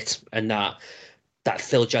grit and that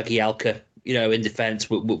Phil Jagielka. You know, in defence,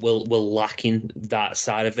 we're lacking that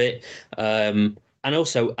side of it. And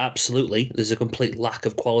also, absolutely, there's a complete lack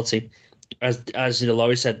of quality. As you know,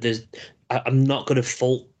 Laurie said, I'm not going to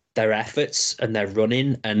fault their efforts and their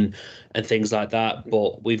running and things like that,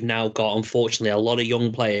 but we've now got, unfortunately, a lot of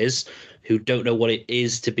young players who don't know what it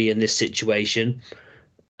is to be in this situation,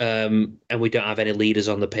 and we don't have any leaders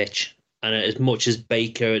on the pitch. And as much as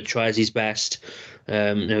Baker tries his best,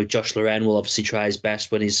 Josh Loren will obviously try his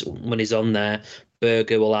best when he's on there.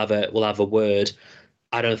 Berger will have a word.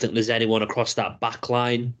 I don't think there's anyone across that back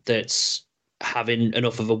line that's having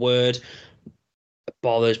enough of a word.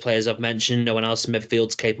 All those players I've mentioned, no one else in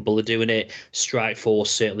midfield's capable of doing it. Strike force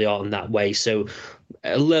certainly aren't in that way. So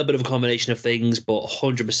a little bit of a combination of things, but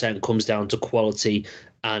 100% comes down to quality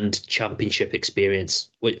and championship experience.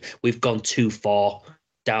 We've gone too far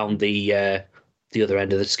down the other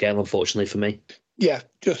end of the scale, unfortunately, for me. Yeah,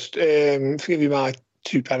 just to give you my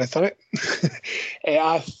two pence on it.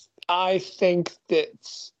 I think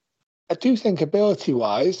that I do think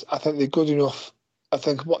ability-wise, I think they're good enough. I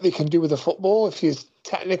think what they can do with the football, if he's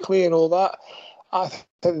technically and all that, I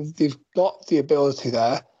think they've got the ability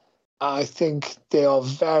there. I think they are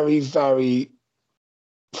very, very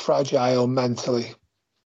fragile mentally.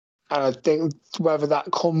 And I think whether that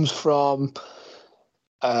comes from,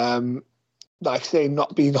 like I say,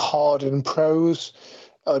 not being hardened pros,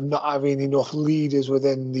 or not having enough leaders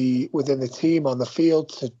within the team on the field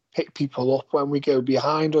to pick people up when we go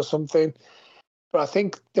behind or something. But I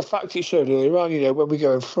think the fact it showed earlier on, when we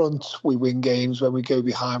go in front, we win games. When we go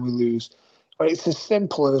behind, we lose. But it's as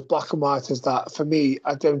simple and as black and white as that. For me,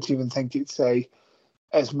 I don't even think it's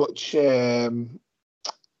as much an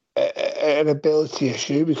ability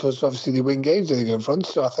issue, because obviously they win games when they go in front.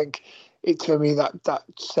 So I think for me that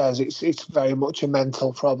says it's very much a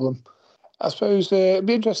mental problem. I suppose it'd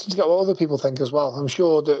be interesting to get what other people think as well. I'm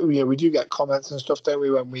sure that we do get comments and stuff, don't we,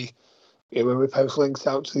 when we post links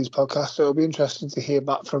out to these podcasts. So it'll be interesting to hear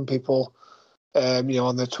back from people,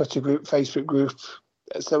 on the Twitter group, Facebook group,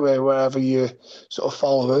 so wherever you sort of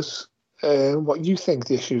follow us, what you think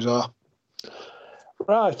the issues are.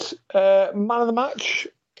 Right, man of the match.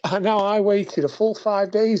 And now I waited a full 5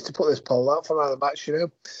 days to put this poll out for man of the match.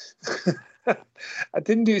 I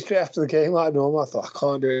didn't do it straight after the game like normal. I thought I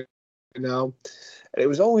can't do it now. And it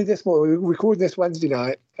was only this morning. We recorded this Wednesday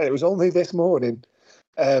night, and it was only this morning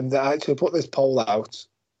that I actually put this poll out.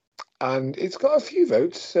 And it's got a few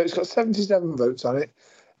votes. So it's got 77 votes on it.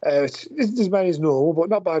 It isn't as many as normal, but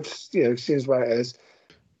not bad, seems where it is.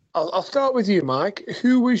 I'll start with you, Mike.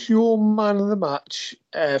 Who was your man of the match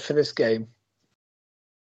for this game?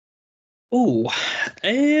 Which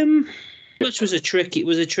was a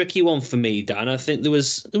tricky one for me, Dan. I think there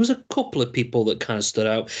was a couple of people that kind of stood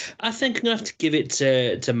out. I think I'm gonna have to give it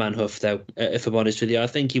to Manhuff though, if I'm honest with you. I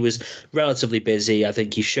think he was relatively busy. I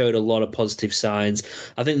think he showed a lot of positive signs.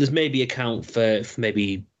 I think there's maybe account for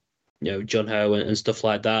maybe John Ho and stuff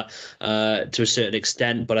like that to a certain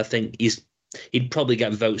extent, but I think he'd probably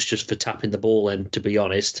get votes just for tapping the ball in, to be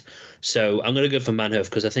honest. So I'm gonna go for Manhuff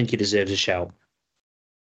because I think he deserves a shout.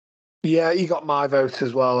 Yeah, he got my vote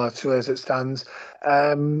as well, actually, as it stands.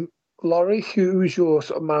 Laurie, who's your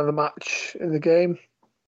sort of man of the match in the game?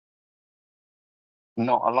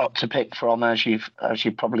 Not a lot to pick from, as you've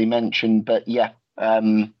probably mentioned, but yeah,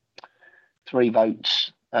 3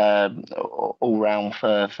 votes all round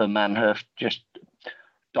for Manhurst. Just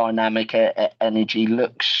dynamic energy,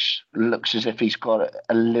 looks as if he's got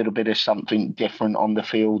a little bit of something different on the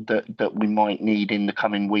field that we might need in the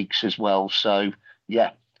coming weeks as well. So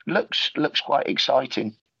yeah. Looks quite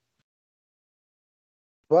exciting.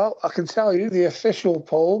 Well, I can tell you the official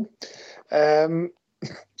poll.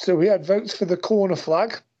 So we had votes for the corner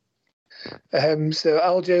flag. So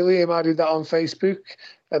LJ Liam added that on Facebook,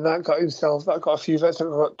 and that got a few votes. That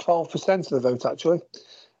got 12% of the vote, actually.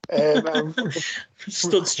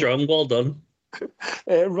 Stood strong. Well done.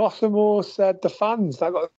 Rothamore said the fans.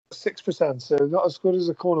 That got 6%, so not as good as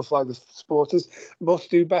the corner flag. The supporters must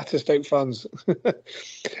do better, Stoke fans. But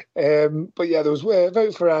yeah, there was a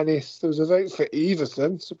vote for Ennis. There was a vote for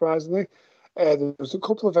Everton, surprisingly. There was a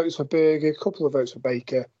couple of votes for Berger, a couple of votes for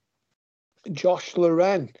Baker. Josh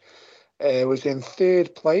Loren was in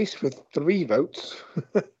 3rd place with 3 votes.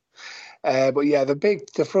 But yeah,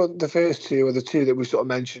 the first 2 are the 2 that we sort of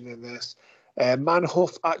mentioned in this.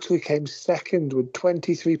 Manhuff actually came second with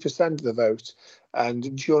 23% of the vote,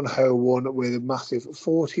 and John Ho won with a massive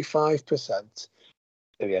 45%.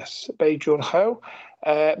 So yes, Bay John Ho,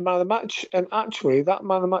 man of the match, and actually that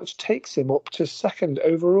man of the match takes him up to 2nd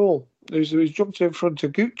overall. He's jumped in front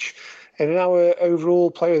of Gooch in our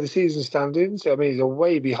overall player of the season standings. I mean, he's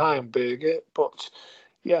way behind Berger, but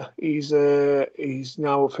yeah, he's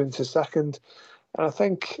now up into 2nd, and I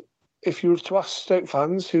think, if you were to ask Stoke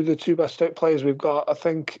fans who the 2 best Stoke players we've got, I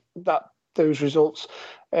think that those results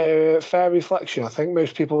fair reflection. I think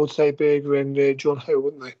most people would say Berger and John Ho,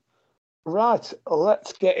 wouldn't they? Right,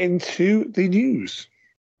 let's get into the news.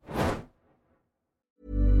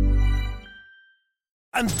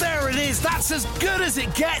 And there it is, that's as good as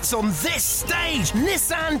it gets on this stage.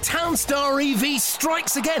 Nissan Townstar EV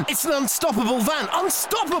strikes again. It's an unstoppable van,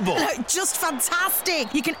 unstoppable. Just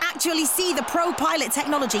fantastic. You can actually see the Pro Pilot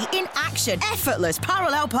technology in action. Effortless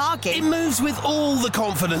parallel parking. It moves with all the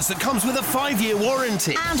confidence that comes with a 5-year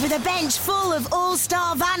warranty. And with a bench full of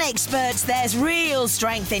all-star van experts, there's real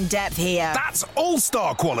strength in depth here. That's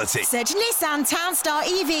all-star quality. Search Nissan Townstar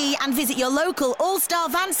EV and visit your local all-star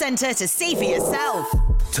van centre to see for yourself.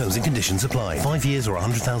 Terms and conditions apply. 5 years or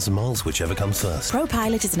 100,000 miles, whichever comes first. Pro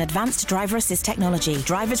Pilot is an advanced driver assist technology.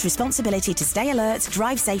 Driver's responsibility to stay alert,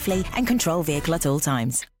 drive safely, and control vehicle at all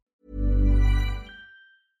times.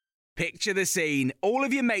 Picture the scene. All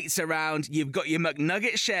of your mates around, you've got your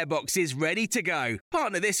McNugget share boxes ready to go.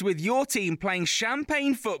 Partner this with your team playing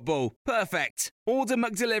champagne football. Perfect. Order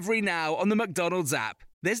McDelivery now on the McDonald's app.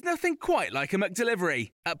 There's nothing quite like a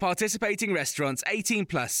McDelivery. At participating restaurants, 18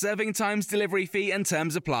 plus, serving times, delivery fee and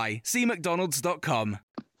terms apply. See mcdonalds.com.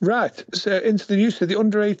 Right, so into the news. So the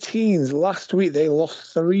under-18s, last week they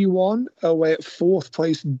lost 3-1 away at fourth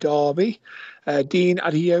place Derby. Dean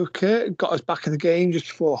Adioka got us back in the game just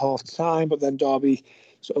before half-time, but then Derby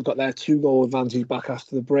sort of got their 2-goal advantage back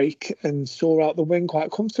after the break and saw out the win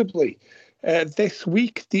quite comfortably. This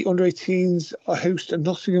week, the under-18s host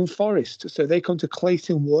Nottingham Forest. So they come to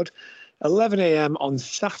Clayton Wood, 11 a.m. on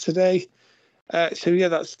Saturday. That's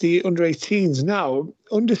the under-18s. Now,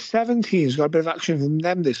 under-17s got a bit of action from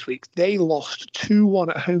them this week. They lost 2-1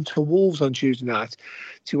 at home to Wolves on Tuesday night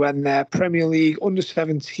to end their Premier League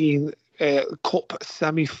under-17 Cup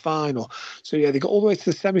semi-final. So, they got all the way to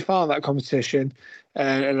the semi-final of that competition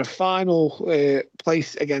and a final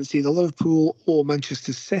place against either Liverpool or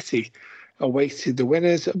Manchester City awaited the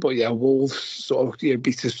winners. But, Wolves sort of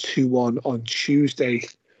beat us 2-1 on Tuesday.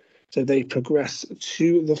 So they progress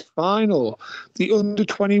to the final. The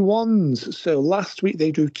under-21s. So last week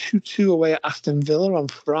they drew 2-2 away at Aston Villa on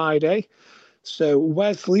Friday. So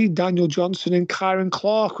Wesley, Daniel Johnson and Kyron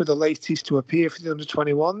Clark were the latest to appear for the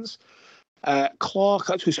under-21s. Clark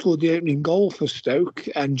actually scored the opening goal for Stoke,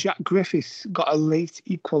 and Jack Griffiths got a late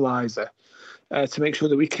equaliser to make sure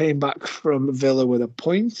that we came back from Villa with a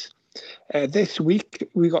point. This week,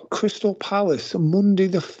 we got Crystal Palace, Monday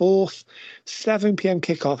the 4th, 7 p.m.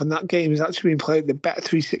 kickoff, and that game is actually being played at the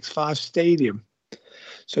Bet365 Stadium.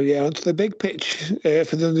 So, onto the big pitch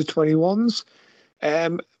for the under-21s.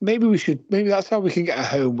 Maybe that's how we can get a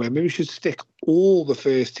home win. Maybe we should stick all the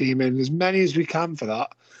first team in, as many as we can for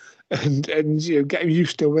that, and get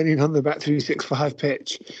used to winning on the Bet365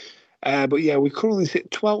 pitch. We currently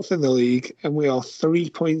sit 12th in the league, and we are 3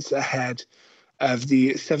 points ahead of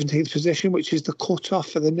the 17th position, which is the cut-off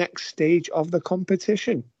for the next stage of the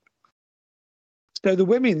competition. So the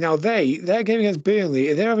women, now their game against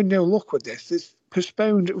Burnley, they're having no luck with this. It's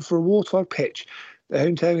postponed for a waterlogged pitch. The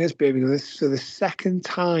home team against Birmingham, this is for the second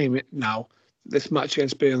time now this match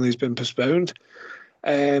against Burnley has been postponed.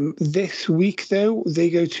 This week, though,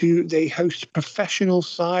 they host professional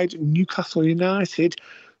side Newcastle United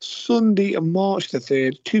Sunday, March the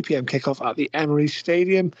 3rd, 2 p.m. kickoff at the Emirates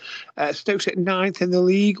Stadium. Stoke's at 9th in the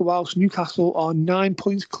league, whilst Newcastle are 9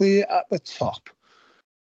 points clear at the top.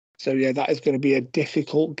 So, that is going to be a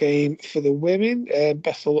difficult game for the women.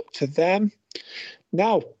 Best of luck to them.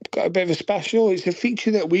 Now, got a bit of a special. It's a feature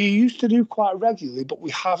that we used to do quite regularly, but we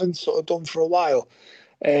haven't sort of done for a while.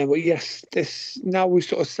 Now we've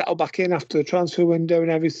sort of settled back in after the transfer window and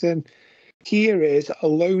everything. Here is a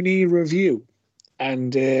Loney review.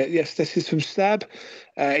 And this is from Seb.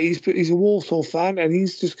 He's a Walsall fan, and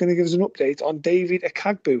he's just going to give us an update on David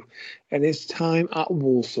Akagbu and his time at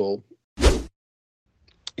Walsall.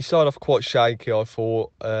 He started off quite shaky, I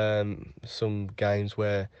thought. Some games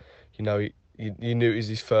where, you knew it was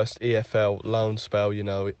his first EFL loan spell,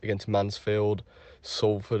 against Mansfield,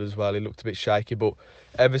 Salford as well. He looked a bit shaky, but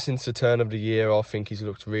ever since the turn of the year, I think he's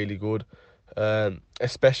looked really good.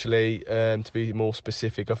 Especially, to be more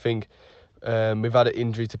specific, I think we've had an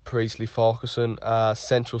injury to Priestley Farquharson,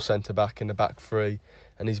 central centre-back in the back three,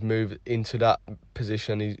 and he's moved into that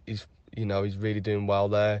position. He's really doing well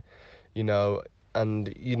there,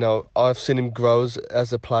 and, I've seen him grow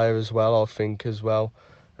as a player as well, I think, as well.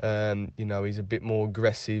 He's a bit more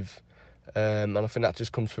aggressive, and I think that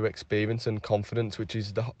just comes through experience and confidence, which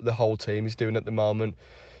is the whole team is doing at the moment.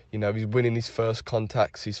 He's winning his first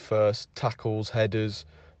contacts, his first tackles, headers.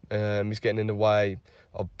 He's getting in the way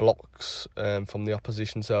of blocks from the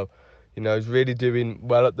opposition. So, he's really doing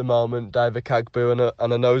well at the moment, David Kagbu,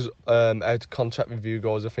 and I know he's out of contract with you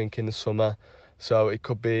guys, I think, in the summer. So it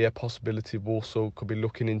could be a possibility Walsall could be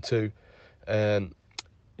looking into,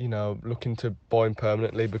 looking to buy him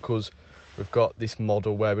permanently, because we've got this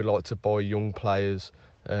model where we like to buy young players.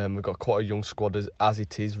 We've got quite a young squad as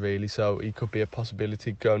it is, really, so he could be a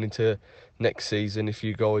possibility going into next season if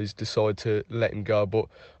you guys decide to let him go. But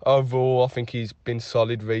overall, I think he's been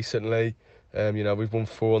solid recently. We've won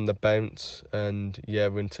 4 on the bounce, and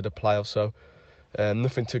we're into the playoffs, so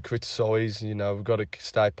nothing to criticise. We've got to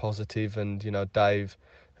stay positive, and Dave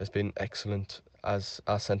has been excellent as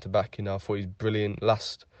our centre back. I thought he was brilliant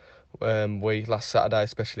last Saturday,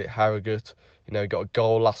 especially at Harrogate. He got a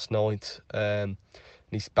goal last night.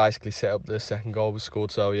 He's basically set up the second goal we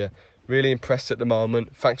scored. So, really impressed at the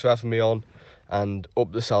moment. Thanks for having me on, and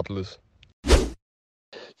up the Saddlers.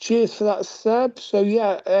 Cheers for that, Seb. So,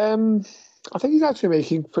 I think he's actually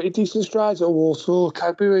making pretty decent strides at Walsall.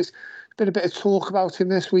 Cadbury's been a bit of talk about him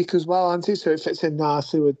this week as well, hasn't he? So it fits in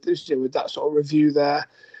nicely with that sort of review there.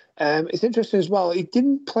 It's interesting as well. He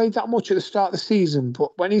didn't play that much at the start of the season,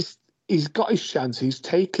 but when he's got his chance, he's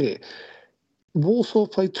taken it. Walsall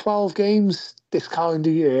played 12 games this calendar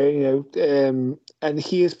year, and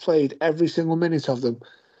he has played every single minute of them.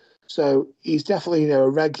 So he's definitely, a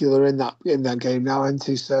regular in that game now, isn't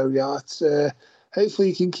he? So it's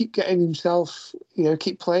hopefully he can keep getting himself,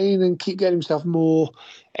 keep playing and keep getting himself more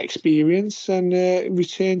experience and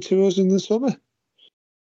return to us in the summer.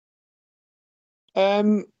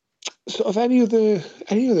 Sort of any other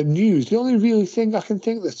news? The only real thing I can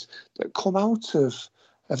think that come out of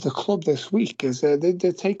the club this week is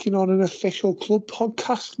they're taking on an official club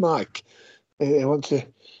podcast, Mike. They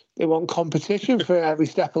want competition for every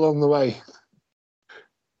step along the way.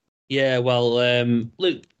 Yeah, well,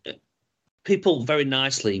 look, people very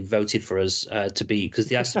nicely voted for us to be, because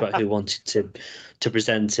they asked about who wanted to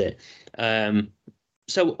present it.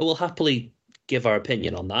 So we'll happily give our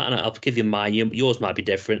opinion on that, and I'll give you mine. Yours might be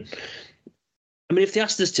different. I mean, if they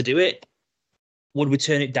asked us to do it, would we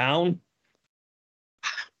turn it down?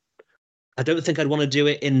 I don't think I'd want to do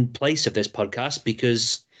it in place of this podcast,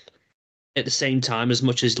 because at the same time, as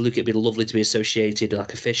much as it'd be lovely to be associated,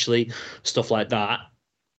 like officially, stuff like that,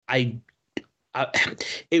 it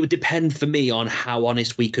would depend for me on how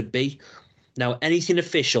honest we could be. Now, anything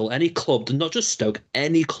official, any club, not just Stoke,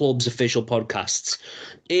 any club's official podcasts,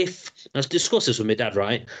 let's discuss this with my dad,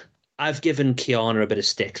 right? I've given Kiana a bit of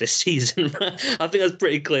stick this season. I think that's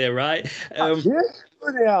pretty clear, right?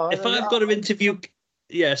 If I've got to interview...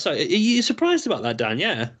 Yeah, so are you surprised about that, Dan?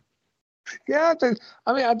 Yeah. Yeah,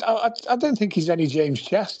 I don't think he's any James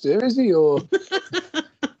Chester, is he? Or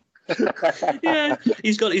yeah,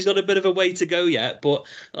 he's got a bit of a way to go yet, but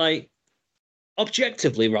like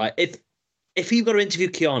objectively, right? If you've got to interview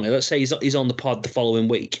Keanu, let's say he's on the pod the following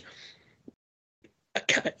week,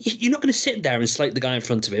 you're not going to sit there and slate the guy in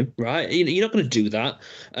front of him, right? You're not going to do that.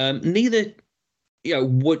 Neither, you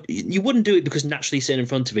wouldn't do it because naturally sitting in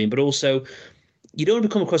front of him, but also you don't want to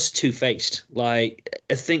come across as two-faced. Like,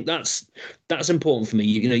 I think that's important for me.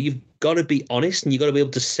 You've got to be honest, and you've got to be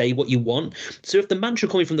able to say what you want. So if the mantra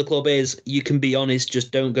coming from the club is you can be honest,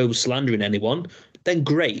 just don't go slandering anyone, then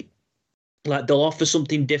great. Like, they'll offer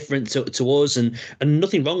something different to us, and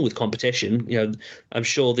nothing wrong with competition. I'm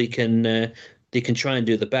sure they can try and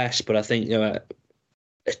do the best, but I think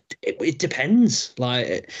it depends.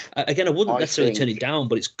 Like, again, I wouldn't necessarily turn it down,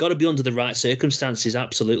 but it's got to be under the right circumstances.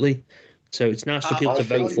 Absolutely. So it's nice for people to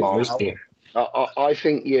vote for us. I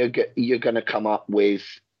think you're going to come up with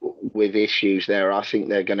issues there. I think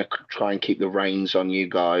they're going to try and keep the reins on you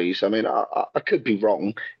guys. I mean, I could be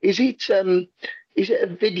wrong. Is it a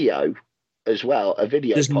video as well? A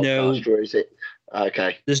video podcast, or is it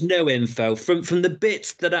okay? There's no info from the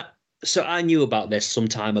bits that I knew about this some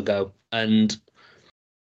time ago, and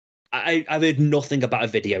I've heard nothing about a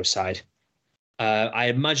video side. I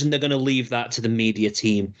imagine they're going to leave that to the media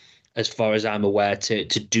team, as far as I'm aware, to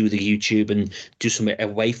do the YouTube and do something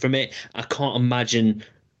away from it. I can't imagine...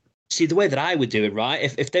 See, the way that I would do it, right?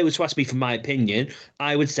 If they were to ask me for my opinion,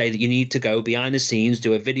 I would say that you need to go behind the scenes,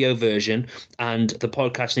 do a video version, and the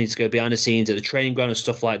podcast needs to go behind the scenes at the training ground and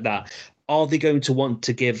stuff like that. Are they going to want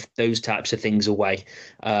to give those types of things away?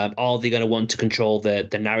 Are they going to want to control the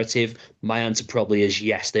narrative? My answer probably is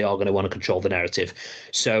yes, they are going to want to control the narrative.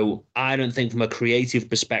 So I don't think from a creative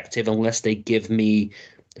perspective, unless they give me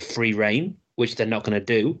free reign, which they're not going to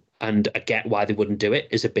do, and I get why they wouldn't do it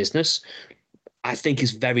as a business, I think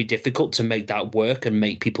it's very difficult to make that work and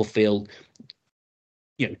make people feel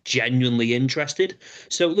genuinely interested.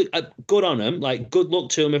 So look, good on them. Like, good luck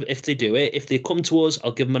to them if they do it. If they come to us,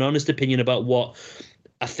 I'll give them an honest opinion about what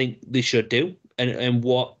I think they should do and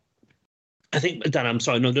what I think. Dan, I'm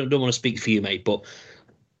sorry, no, don't want to speak for you, mate, but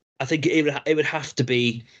I think it would have to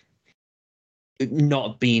be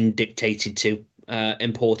not being dictated to.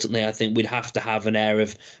 importantly, I think we'd have to have an air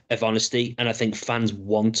of honesty, and I think fans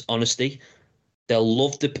want honesty. They'll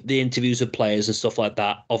love the interviews with players and stuff like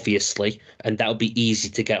that, obviously, and that would be easy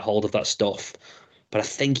to get hold of that stuff. But I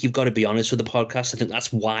think you've got to be honest with the podcast. I think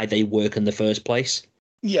that's why they work in the first place.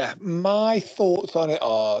 Yeah, my thoughts on it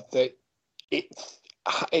are that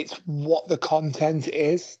it's what the content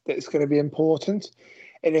is that's going to be important.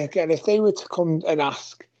 And again, if they were to come and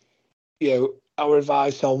ask, our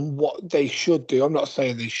advice on what they should do, I'm not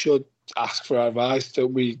saying they should ask for advice that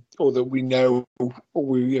we know, or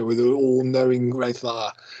we're all knowing, right,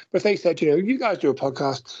 like that. But if they said, you guys do a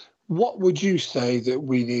podcast, what would you say that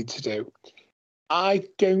we need to do? I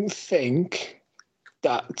don't think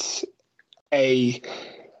that a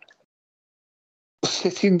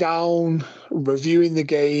sitting down, reviewing the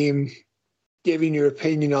game, giving your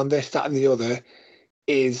opinion on this, that, and the other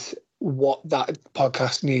is what that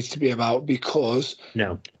podcast needs to be about, because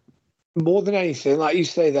no, more than anything, like you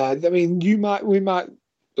say there, I mean, what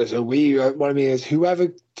I mean is whoever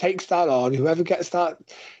takes that on, whoever gets that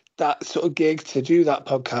sort of gig to do that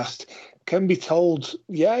podcast can be told,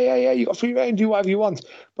 yeah, you got free reign, do whatever you want.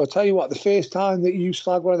 But I'll tell you what, the first time that you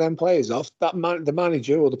slag one of them players off, the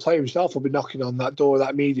manager or the player himself will be knocking on that door of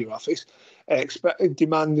that media office,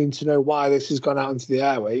 demanding to know why this has gone out into the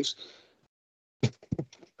airwaves.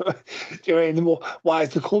 Why is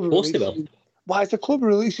the club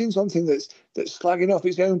releasing something that's slagging off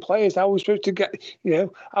its own players? How are we supposed to get, how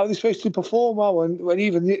are they supposed to perform well when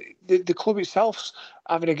even the club itself's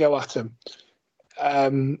having a go at them?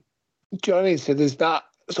 Do you know what I mean? So there's that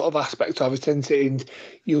sort of aspect of it, and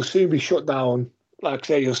you'll soon be shut down. Like I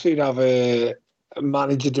say, you'll soon have a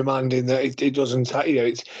manager demanding that it doesn't,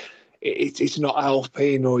 it's not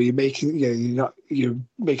helping, or you're making, you're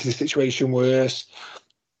making the situation worse.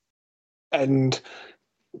 And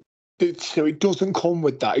so it doesn't come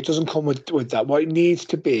with that. It doesn't come with that. What it needs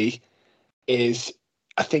to be is,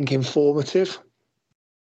 I think, informative.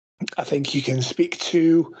 I think you can speak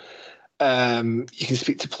to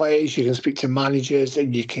players, you can speak to managers,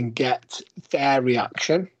 and you can get their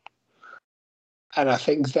reaction. And I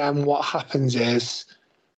think then what happens is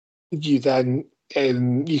you can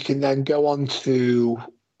then go on to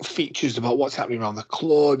features about what's happening around the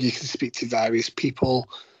club. You can speak to various people.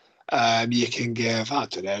 You can give, I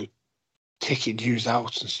don't know, ticket news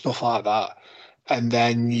out and stuff like that. And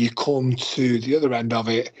then you come to the other end of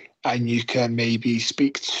it, and you can maybe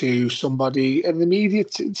speak to somebody in the media,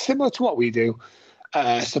 similar to what we do,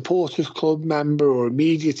 a supporters club member or a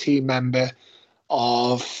media team member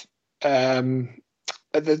of whoever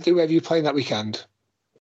you're playing that weekend.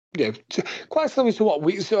 Quite similar to what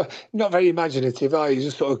we, so not very imaginative, are you?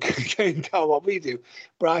 Just sort of going down what we do.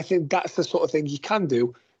 But I think that's the sort of thing you can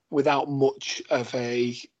do without much of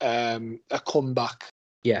a comeback.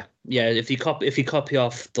 Yeah. If you copy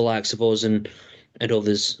off the likes of us and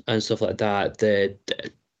others and stuff like that, they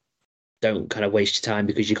don't kind of waste your time,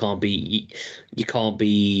 because you can't be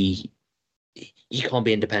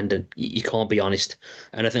independent. You can't be honest.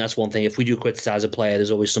 And I think that's one thing. If we do criticize a player,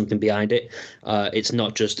 there's always something behind it. It's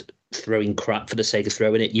not just throwing crap for the sake of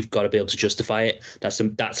throwing it. You've got to be able to justify it. That's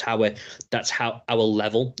how our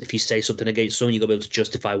level. If you say something against someone, you've got to be able to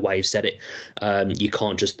justify why you've said it. You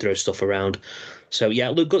can't just throw stuff around. So yeah,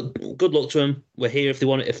 look, good luck to them. We're here if they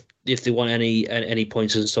want any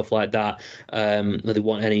pointers and stuff like that. If they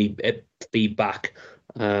want any feedback.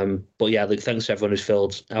 But yeah, look, thanks to everyone who's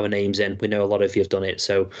filled our names in. We know a lot of you have done it,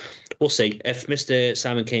 so we'll see. If Mr.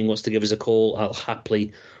 Simon King wants to give us a call, I'll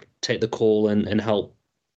happily take the call and help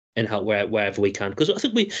wherever we can. Because I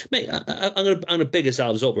think I'm gonna big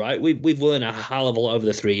ourselves up, right? We've learned a hell of a lot over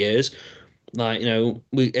the 3 years. Like,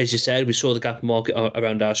 we, as you said, we saw the gap market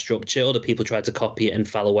around our structure. Other people tried to copy it and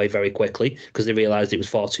fell away very quickly because they realised it was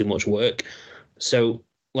far too much work. So,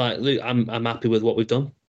 like, look, I'm happy with what we've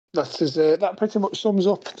done. That pretty much sums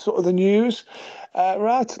up sort of the news.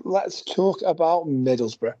 Right, let's talk about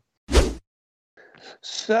Middlesbrough.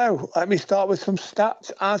 So let me start with some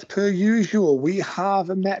stats. As per usual, we have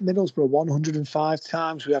met Middlesbrough 105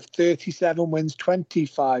 times. We have 37 wins,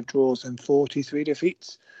 25 draws and 43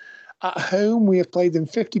 defeats. At home, we have played them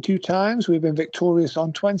 52 times. We've been victorious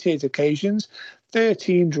on 28 occasions,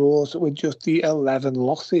 13 draws with just the 11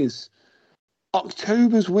 losses.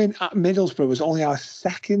 October's win at Middlesbrough was only our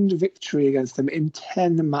second victory against them in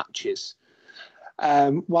 10 matches.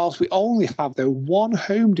 Whilst we only have, though, one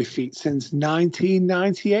home defeat since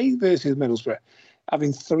 1998 versus Middlesbrough,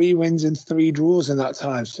 having 3 wins and 3 draws in that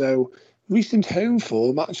time. So recent home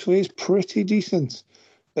form actually is pretty decent.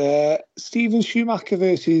 Steven Schumacher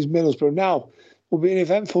versus Middlesbrough. Now, will be an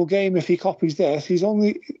eventful game if he copies this. He's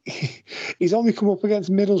only come up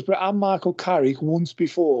against Middlesbrough and Michael Carrick once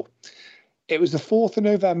before. It was the 4th of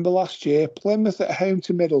November last year. Plymouth at home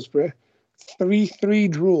to Middlesbrough,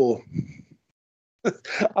 3-3 draw.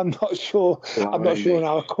 I'm not sure. I'm not sure in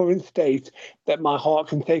our current state that my heart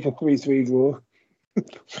can take a 3-3 draw.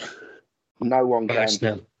 No one can.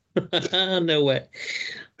 No. No way.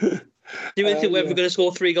 Do you think we're ever going to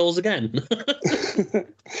score 3 goals again?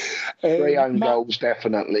 3 own goals,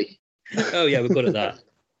 definitely. Oh, yeah, we're good at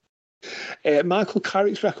that. Michael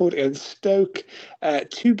Carrick's record against Stoke,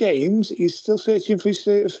 2 games. He's still searching for his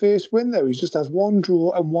first win, though. He just has 1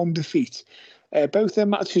 draw and 1 defeat. Both their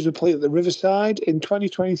matches were played at the Riverside. In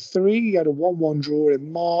 2023, he had a 1-1 draw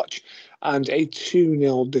in March and a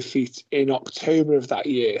 2-0 defeat in October of that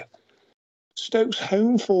year. Stoke's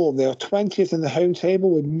home form, they are 20th in the home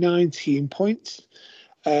table with 19 points.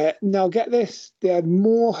 Now, get this, they had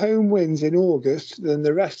more home wins in August than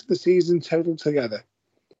the rest of the season total together.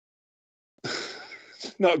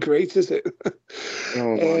 Not great, is it?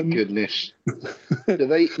 Oh, my goodness.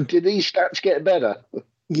 Did these stats get better?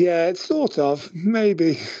 Yeah, it's sort of,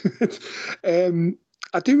 maybe.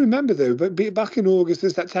 I do remember, though, but back in August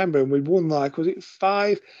and September, and we'd won, was it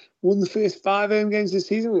 5? Won the first 5 home games this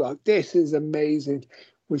season. We were like, this is amazing.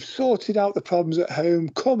 We've sorted out the problems at home.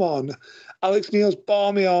 Come on. Alex Neil's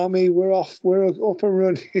Barmy Army. We're off. We're up and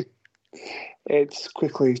running. It's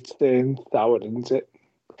quickly turned sour, isn't it?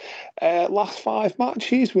 Last 5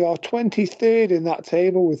 matches, we are 23rd in that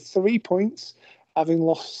table with 3 points, having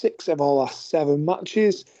lost 6 of our last 7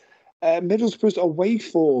 matches. Middlesbrough's away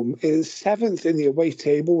form is 7th in the away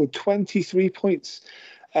table with 23 points.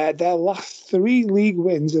 Their last 3 league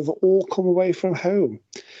wins have all come away from home.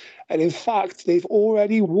 And in fact, they've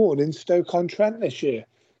already won in Stoke-on-Trent this year.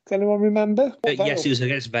 Does anyone remember? Yes, it was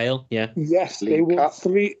against Vale, yeah. Yes, they won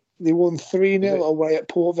 3-0 away at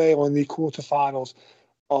Port Vale in the quarterfinals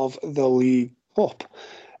of the League Cup.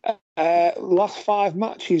 Last 5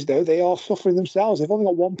 matches, though, they are suffering themselves. They've only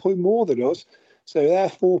got 1 point more than us. So their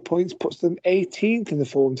 4 points puts them 18th in the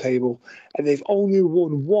form table, and they've only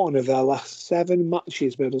won 1 of their last 7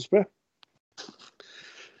 matches, Middlesbrough.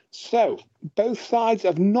 So both sides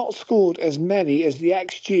have not scored as many as the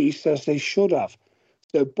XG says they should have.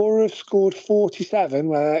 So Borough have scored 47,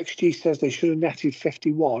 where XG says they should have netted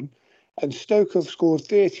 51, and Stoke have scored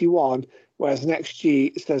 31, whereas an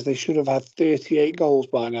XG says they should have had 38 goals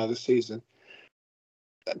by now this season.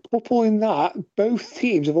 Coupling that, both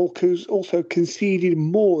teams have also conceded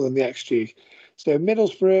more than the XG. So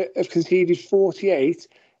Middlesbrough have conceded 48.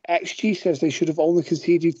 XG says they should have only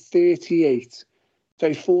conceded 38.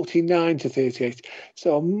 So 49 to 38.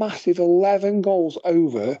 So a massive 11 goals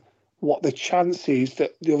over what the chances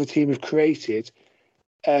that the other team have created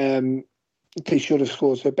they should have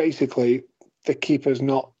scored. So basically, the keeper's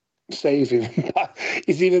not saving.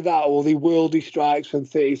 It's either that or the worldy strikes from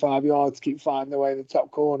 35 yards keep finding their way in the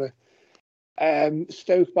top corner.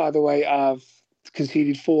 Stoke, by the way, have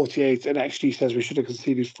conceded 48, and XG says we should have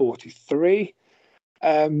conceded 43.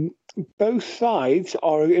 Both sides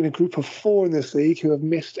are in a group of 4 in this league who have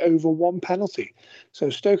missed over 1 penalty. So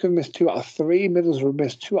Stoke have missed 2 out of 3, Middlesbrough have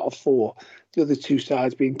missed 2 out of 4. The other 2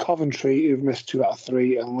 sides being Coventry, who have missed 2 out of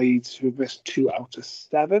 3, and Leeds, who have missed 2 out of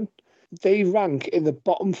 7. They rank in the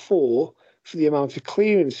bottom 4 for the amount of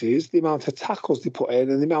clearances, the amount of tackles they put in,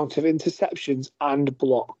 and the amount of interceptions and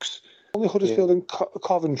blocks. Only Huddersfield and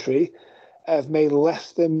Coventry have made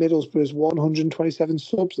less than Middlesbrough's 127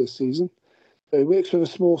 subs this season. So he works with a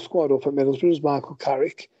small squad up at Middlesbrough as Michael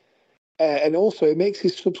Carrick. And also, it makes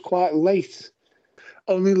his subs quite late.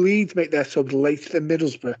 Only Leeds make their subs later than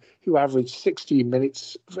Middlesbrough, who average 16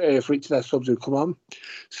 minutes for each of their subs who come on.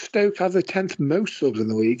 Stoke have the 10th most subs in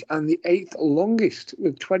the league and the 8th longest,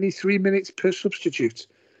 with 23 minutes per substitute.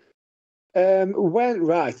 These are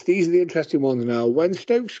the interesting ones now. When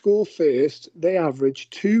Stoke score first, they average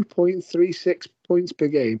 2.36 points per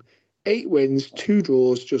game. 8 wins, 2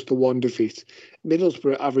 draws, just the 1 defeat.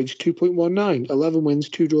 Middlesbrough average 2.19, 11 wins,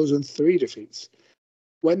 2 draws and 3 defeats.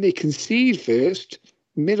 When they concede first,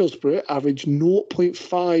 Middlesbrough average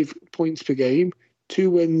 0.5 points per game, 2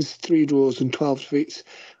 wins, 3 draws and 12 defeats,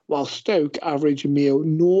 while Stoke average a mere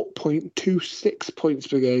 0.26 points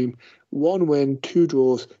per game, 1 win, 2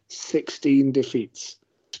 draws, 16 defeats.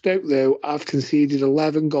 Stoke, though, have conceded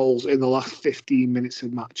 11 goals in the last 15 minutes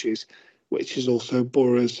of matches, which is also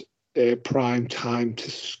Borough's prime time to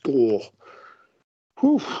score.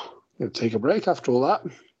 Whew. Gonna take a break after all that.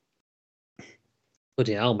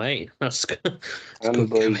 Bloody hell, mate. That's good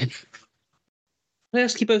going. Can I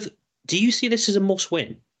ask you both, do you see this as a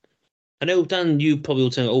must-win? I know, Dan, you probably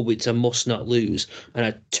will say, oh, it's a must not lose. And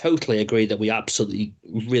I totally agree that we absolutely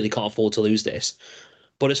really can't afford to lose this.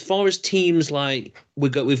 But as far as teams like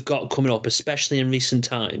we've got coming up, especially in recent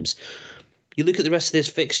times, you look at the rest of these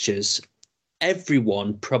fixtures,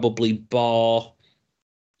 everyone probably bar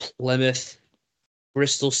Plymouth,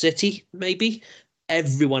 Bristol City, maybe.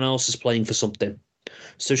 Everyone else is playing for something.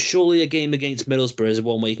 So surely a game against Middlesbrough is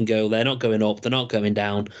one where you can go, they're not going up, they're not going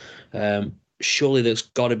down. Surely that's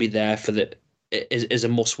got to be there for is a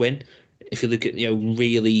must win. If you look at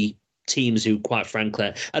really teams who, quite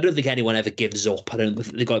frankly, I don't think anyone ever gives up. I don't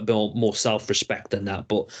think they've got more self respect than that.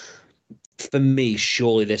 But for me,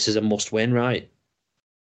 surely this is a must win, right?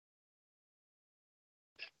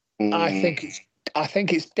 I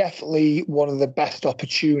think it's definitely one of the best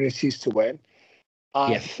opportunities to win.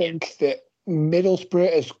 I think that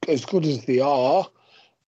Middlesbrough, as good as they are,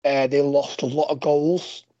 they lost a lot of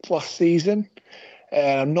goals last season.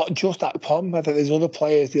 Not just at Pom. I think there's other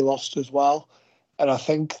players they lost as well. And I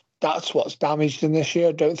think that's what's damaged them this year.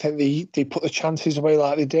 I don't think they put the chances away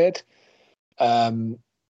like they did. And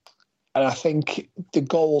I think the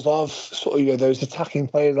goals of sort of those attacking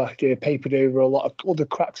players last year papered over a lot of other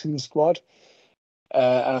cracks in the squad.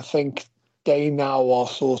 And I think they now are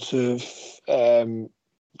sort of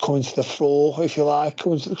coming to the fore, if you like,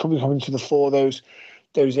 coming to the fore, those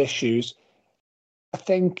issues. I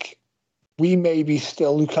think we maybe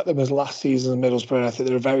still look at them as last season in Middlesbrough, and I think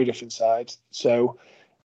they're a very different side. So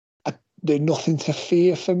they're nothing to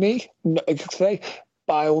fear for me. I could say,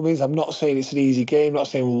 by all means, I'm not saying it's an easy game, I'm not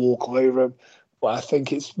saying we'll walk all over them, but I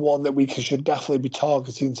think it's one that we should definitely be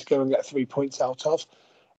targeting to go and get 3 points out of.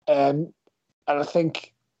 And I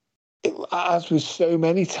think, as with so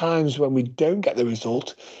many times when we don't get the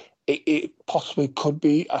result, it possibly could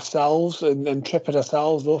be ourselves and tripping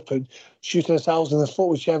ourselves up and shooting ourselves in the foot,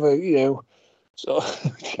 whichever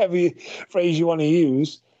phrase you want to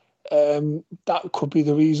use. That could be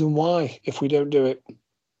the reason why if we don't do it.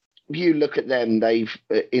 You look at them; they've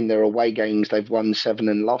in their away games they've won 7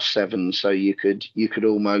 and lost 7. So you could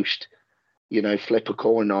almost flip a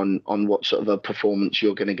coin on what sort of a performance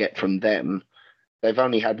you're going to get from them. They've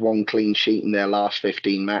only had 1 clean sheet in their last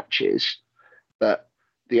 15 matches, but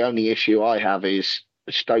the only issue I have is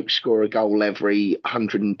Stoke score a goal every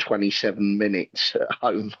 127 minutes at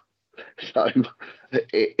home. So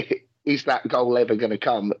is that goal ever going to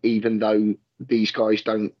come, even though these guys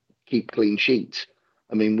don't keep clean sheets?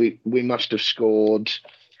 I mean, we must have scored,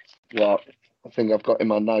 what I think I've got in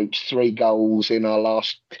my notes, 3 goals in our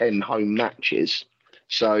last 10 home matches.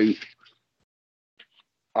 So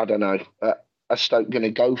I don't know. Are Stoke going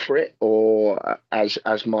to go for it, or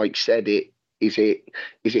as Mike said, is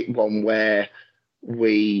it one where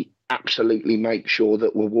we absolutely make sure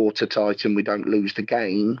that we're watertight and we don't lose the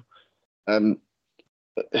game? Who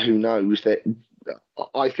knows? That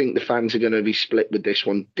I think the fans are going to be split with this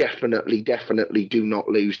one. Definitely do not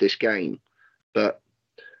lose this game. But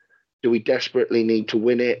do we desperately need to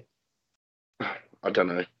win it? I don't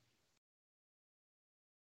know.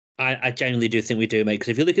 I genuinely do think we do, mate, because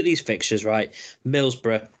if you look at these fixtures, right,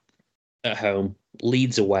 Middlesbrough at home,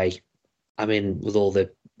 Leeds away. I mean, with all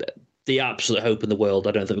the absolute hope in the world,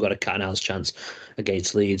 I don't think we've got a cat and mouse chance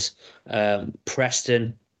against Leeds.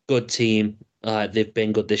 Preston, good team. They've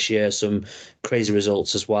been good this year. Some crazy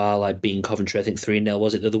results as well, like beating Coventry, I think 3-0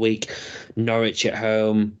 was it the other week. Norwich at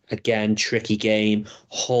home, again, tricky game.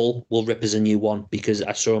 Hull will rip us a new one because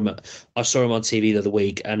I saw them on TV the other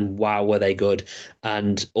week, and wow, were they good.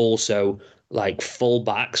 And also, like,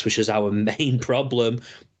 full-backs, which is our main problem,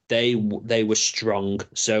 they were strong.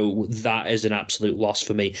 So that is an absolute loss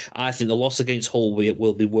for me. I think the loss against Hull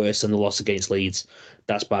will be worse than the loss against Leeds.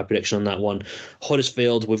 That's my prediction on that one.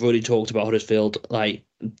 Huddersfield, we've already talked about Huddersfield. Like,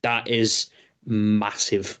 that is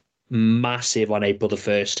massive on April the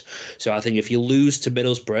 1st. So I think if you lose to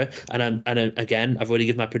Middlesbrough, and again, I've already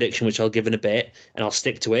given my prediction, which I'll give in a bit, and I'll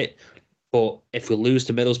stick to it. But if we lose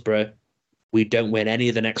to Middlesbrough, we don't win any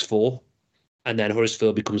of the next 4, and then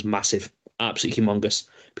Huddersfield becomes massive, absolutely humongous.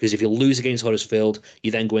 Because if you lose against Huddersfield,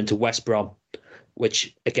 you then go into West Brom,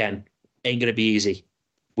 which, again, ain't going to be easy.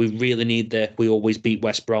 We really need we always beat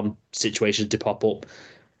West Brom situations to pop up.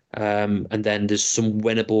 And then there's some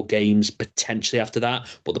winnable games potentially after that.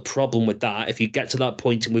 But the problem with that, if you get to that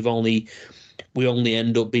point and we only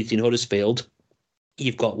end up beating Huddersfield,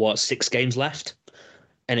 you've got, 6 games left?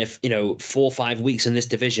 And if, 4 or 5 weeks in this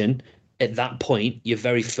division, at that point, you're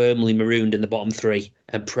very firmly marooned in the bottom 3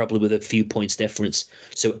 and probably with a few points difference.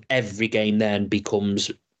 So every game then becomes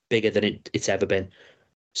bigger than it's ever been.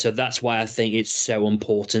 So that's why I think it's so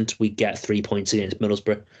important we get 3 points against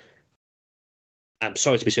Middlesbrough. I'm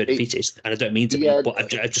sorry to be so defeatist, and I don't mean to be, but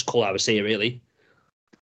I just call out a see really.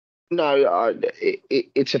 No,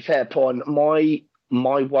 it's a fair point.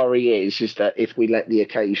 My worry is that if we let the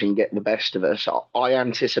occasion get the best of us, I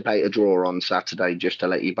anticipate a draw on Saturday, just to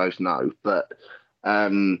let you both know. But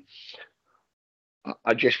I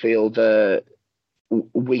just feel that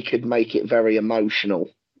we could make it very emotional.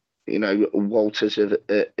 You know, Walters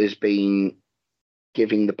has been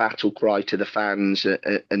giving the battle cry to the fans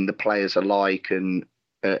and the players alike and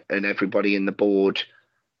everybody in the board.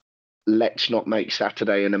 Let's not make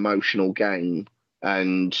Saturday an emotional game,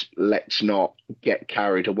 and let's not get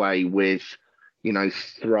carried away with,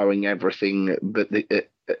 throwing everything, but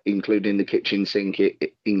including the kitchen sink,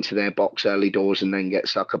 into their box early doors and then get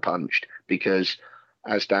sucker punched. Because,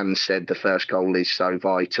 as Dan said, the first goal is so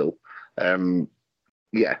vital.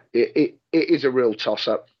 It is a real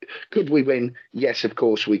toss-up. Could we win? Yes, of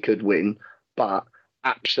course we could win, but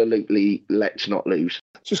absolutely let's not lose.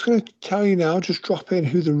 Just going to tell you now, just drop in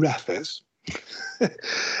who the ref is. So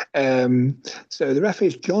the ref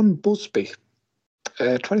is John Busby.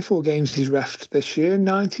 24 games he's refed this year,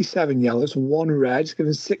 97 yellows, 1 red, he's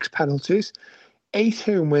given 6 penalties, 8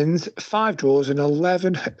 home wins, 5 draws and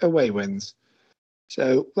 11 away wins.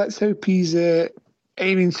 So let's hope he's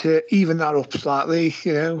aiming to even that up slightly.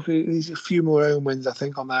 He's a few more home wins, I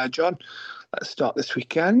think, on there, John. Let's start this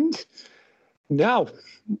weekend. Now,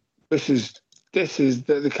 this is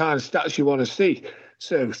the kind of stats you want to see.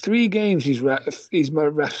 So 3 games he's ref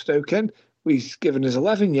Stoken. He's given us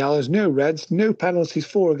 11 yellows, no reds, no penalties,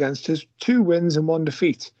 4 against us, 2 wins and 1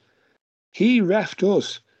 defeat. He refed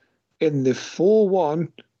us in the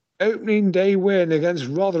 4-1 opening day win against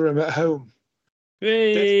Rotherham at home.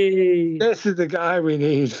 Hey! This is the guy we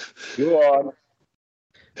need. Go on.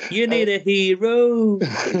 You need a hero.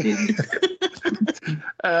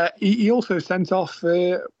 He also sent off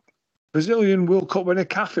Brazilian World Cup winner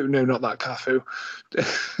Cafu. No, not that Cafu.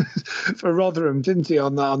 For Rotherham, didn't he,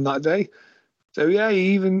 on that day? So yeah,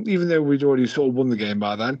 even though we'd already sort of won the game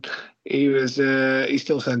by then, he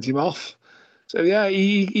still sent him off. So yeah,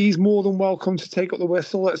 he's more than welcome to take up the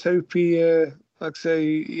whistle. Let's hope he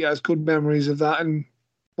has good memories of that and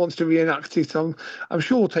wants to reenact it. I'm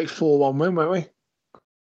sure we'll take 4-1 win, won't we?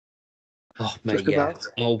 Oh mate, yeah.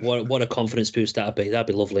 Oh, what a confidence boost that'd be. That'd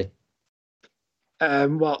be lovely. For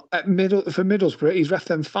Middlesbrough, he's refed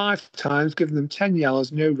them 5 times, given them 10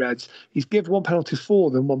 yellows, no reds. He's given 1 penalty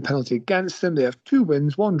for them, 1 penalty against them. They have 2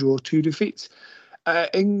 wins, 1 draw, 2 defeats.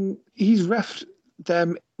 He's refed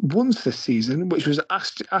them once this season, which was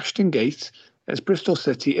Ashton Gate against Bristol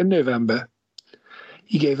City in November.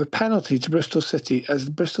 He gave a penalty to Bristol City as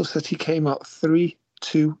Bristol City came out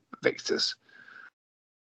 3-2 victors.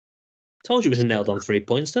 Told you it was nailed on 3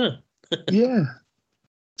 points, didn't I? Yeah.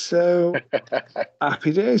 So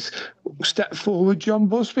happy days. Step forward, John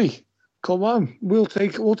Busby. Come on, we'll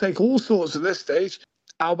take all sorts at this stage.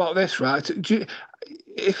 How about this, right?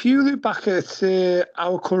 If you look back at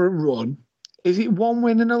our current run, is it 1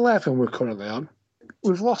 win and 11 we're currently on?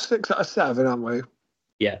 We've lost 6 out of 7, haven't we?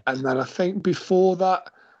 Yeah. And then I think before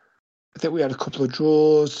that, I think we had a couple of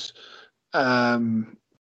draws. 1-1,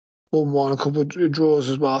 a couple of draws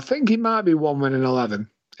as well. I think it might be 1 win and 11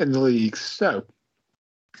 in the league. So,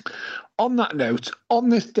 on that note, on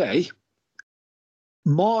this day,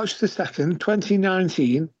 March the 2nd,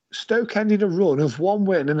 2019, Stoke ended a run of 1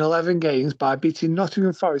 win and 11 games by beating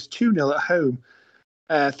Nottingham Forest 2-0 at home,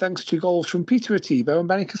 thanks to goals from Peter Atibo and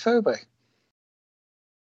Benny Kafobe.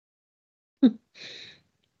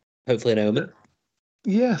 Hopefully an omen.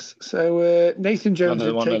 Yes, so Nathan Jones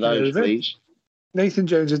had taken over. Please. Nathan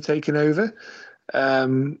Jones had taken over.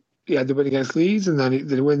 He had the win against Leeds, and then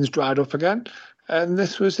the wins dried up again. And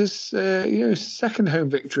this was his second home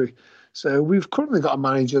victory. So we've currently got a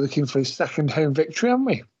manager looking for his second home victory, haven't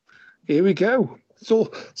we? Here we go.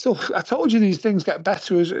 So I told you these things get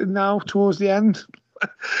better now towards the end.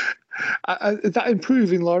 Is that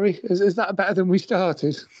improving, Laurie? Is that better than we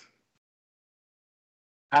started?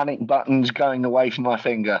 Panic buttons going away from my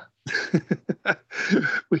finger.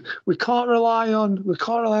 we can't rely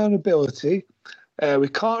on ability. We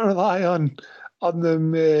can't rely on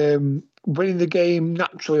them winning the game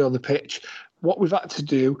naturally on the pitch. What we've had to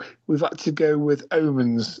do, we've had to go with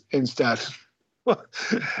omens instead.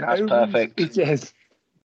 That's perfect. It is.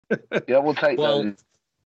 Yeah, we'll take those.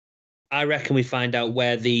 I reckon we find out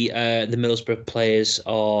where the Middlesbrough players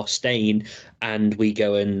are staying, and we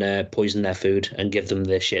go and poison their food and give them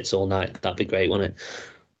their shits all night. That'd be great, wouldn't it?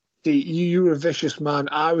 See, you were a vicious man.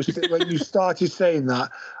 When you started saying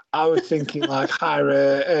that, I was thinking like hire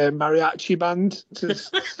a mariachi band to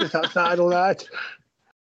sit outside all night.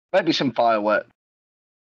 Maybe some fireworks.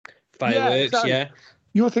 Fireworks, yeah.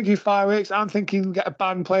 You're thinking fireworks. I'm thinking get a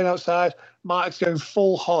band playing outside. Mark's going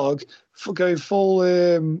full hog, going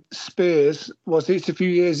full Spurs. Was it a few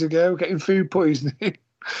years ago? Getting food poisoning.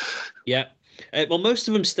 Yeah. Well, most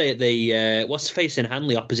of them stay at the what's the face in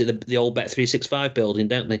Hanley opposite the old Bet365 building,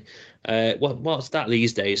 don't they? What's that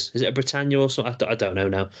these days? Is it a Britannia or something? I don't know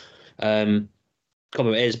now. Can't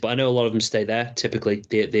remember what it is, but I know a lot of them stay there. Typically,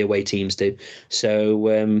 the away teams do. So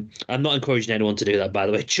I'm not encouraging anyone to do that, by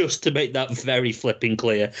the way. Just to make that very flipping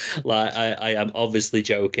clear. Like I am obviously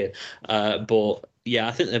joking, but yeah,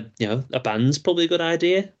 I think that a band's probably a good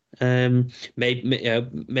idea. Maybe I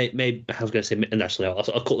was going to say nationally.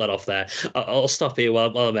 I'll cut that off there. I'll stop here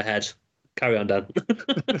while I'm ahead. Carry on, Dan.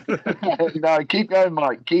 No, keep going,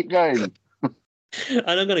 Mike. Keep going. And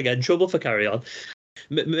I'm going to get in trouble for carry on.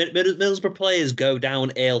 Middlesbrough players go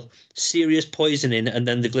down ill, serious poisoning, and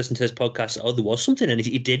then they've listened to this podcast. Oh, there was something, and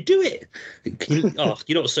he did do it. You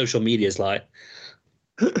know what social media is like.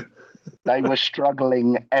 They were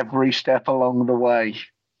struggling every step along the way.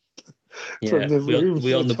 Yeah,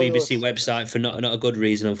 we on the BBC website for not a good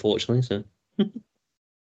reason, unfortunately. So,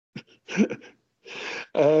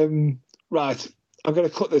 right, I'm going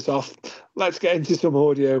to cut this off. Let's get into some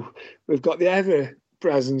audio. We've got the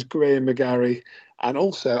ever-present Graham McGarry and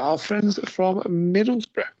also our friends from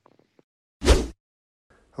Middlesbrough.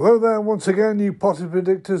 Hello there, once again, you potted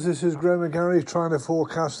predictors. This is Graham McGarry trying to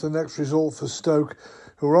forecast the next result for Stoke,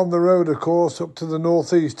 who are on the road, of course, up to the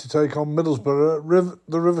northeast to take on Middlesbrough at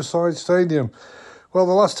the Riverside Stadium. Well,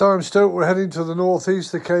 the last time Stoke were heading to the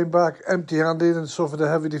northeast, they came back empty-handed and suffered a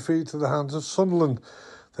heavy defeat to the hands of Sunderland.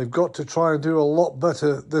 They've got to try and do a lot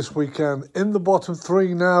better this weekend. In the bottom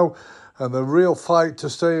three now, and the real fight to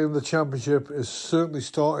stay in the Championship is certainly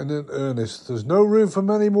starting in earnest. There's no room for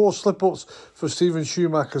many more slip-ups for Stephen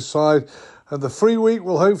Schumacher's side, and the free week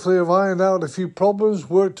will hopefully have ironed out a few problems,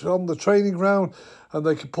 worked on the training ground, and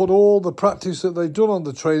they can put all the practice that they've done on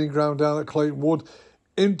the training ground down at Clayton Wood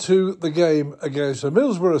into the game against a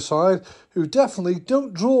Middlesbrough side who definitely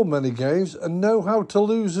don't draw many games and know how to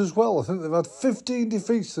lose as well. I think they've had 15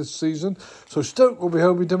 defeats this season, so Stoke will be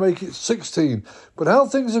hoping to make it 16. But how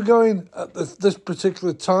things are going at this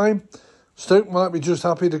particular time, Stoke might be just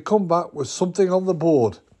happy to come back with something on the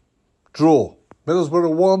board. Draw.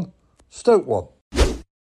 Middlesbrough 1, Stoke 1.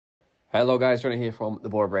 Hello guys, Johnny here from the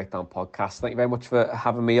Borough Breakdown podcast. Thank you very much for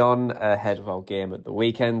having me on ahead of our game at the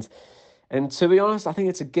weekend. And to be honest, I think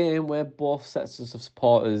it's a game where both sets of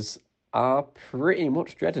supporters are pretty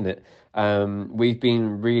much dreading it. We've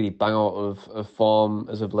been really bang out of form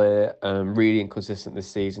as of late, really inconsistent this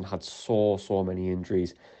season, had so many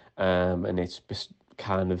injuries, and it's just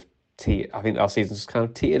kind of, I think our season's just kind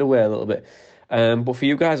of teetered away a little bit. But for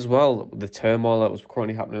you guys as well, the turmoil that was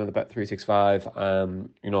currently happening on the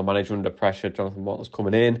Bet365, manager under pressure, Jonathan Wattles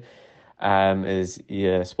coming in, is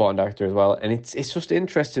sporting director as well. And it's just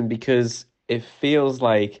interesting because it feels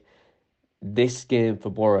like this game for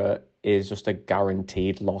Borough is just a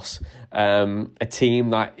guaranteed loss. A team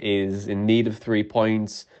that is in need of 3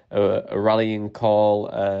 points, a rallying call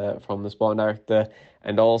from the sporting director,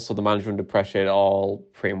 and also the manager under pressure, it all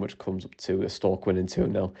pretty much comes up to a Stoke winning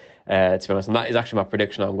 2-0, to be honest. And that is actually my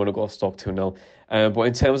prediction. I'm going to go Stoke 2-0. But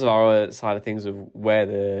in terms of our side of things, of where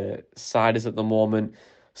the side is at the moment,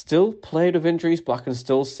 still played with injuries, but I can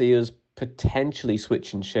still see us potentially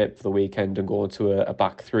switching shape for the weekend and going to a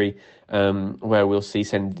back three, where we'll see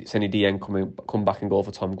Senny Dieng come back and go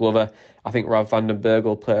for Tom Glover. I think Rav van den Berg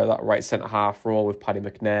will play that right centre-half role with Paddy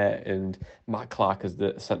McNair and Matt Clark as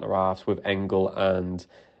the centre-halves, with Engel and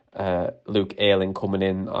Luke Ayling coming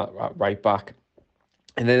in at right back.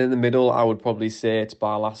 And then in the middle, I would probably say it's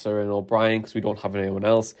Barlasser and O'Brien, because we don't have anyone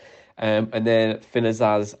else. And then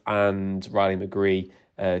Finazaz and Riley McGree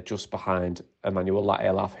just behind Emmanuel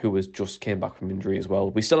Latellaf, who just came back from injury as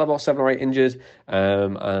well. We still have about 7 or 8 injured,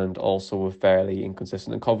 and also we're fairly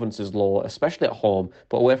inconsistent. And confidence is low, especially at home.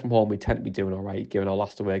 But away from home, we tend to be doing all right. Given our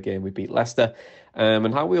last away game, we beat Leicester.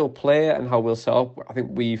 And how we'll play and how we'll set up, I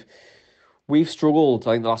think we've struggled,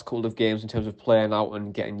 I think, the last couple of games in terms of playing out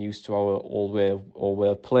and getting used to our old way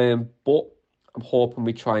of playing. But I'm hoping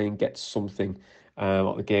we try and get something out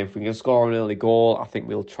of the game. If we can score an early goal, I think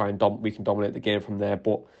we'll try and we can dominate the game from there.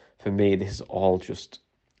 But for me, this is all just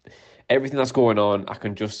everything that's going on. I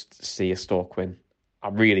can just see a Stoke win. I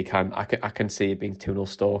really can. I can see it being 2-0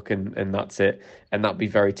 Stoke, and that's it. And that'd be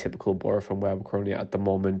very typical Borough from where we're currently at the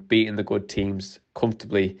moment, beating the good teams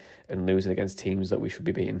comfortably and losing against teams that we should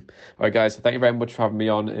be beating. All right, guys, thank you very much for having me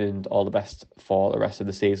on, and all the best for the rest of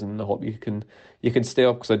the season. I hope you can stay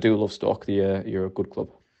up, because I do love Stoke. You're a good club.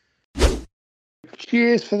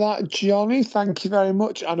 cheers for that, Johnny. Thank you very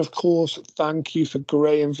much. And of course, thank you for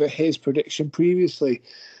Graham for his prediction previously.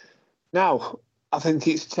 Now, I think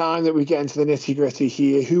it's time that we get into the nitty-gritty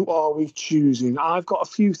here. Who are we choosing? I've got a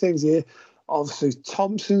few things here. Obviously,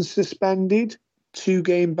 Thompson suspended,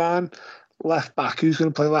 2-game ban. Left back. Who's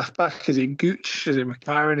going to play left back? Is it Gooch? Is it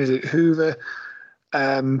McLaren? Is it Hoover?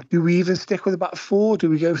 Do we even stick with the back four? Do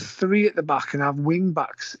we go 3 at the back and have wing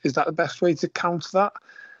backs? Is that the best way to counter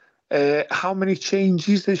that? How many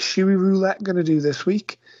changes is Shuey Roulette going to do this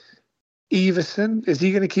week? Everson, is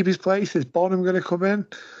he going to keep his place? Is Bonham going to come in?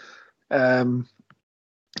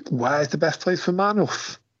 Where's the best place for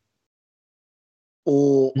Manuff?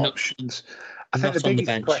 Or options? I think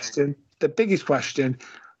the biggest question,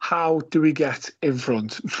 how do we get in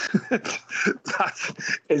front? That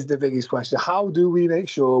is the biggest question. How do we make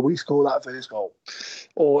sure we score that first goal?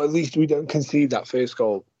 Or at least we don't concede that first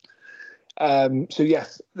goal? So,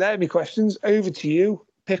 yes, there are my questions. Over to you.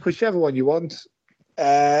 Pick whichever one you want.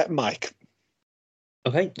 Mike.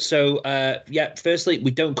 Okay, so, firstly, we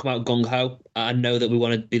don't come out gung-ho. I know that we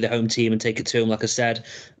want to be the home team and take it to them, like I said.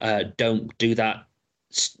 Don't do that.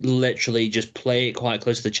 Literally just play it quite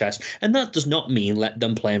close to the chest. And that does not mean let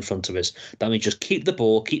them play in front of us. That means just keep the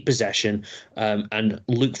ball, keep possession, and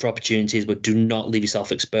look for opportunities, but do not leave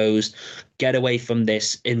yourself exposed. Get away from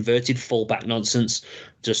this inverted fullback nonsense.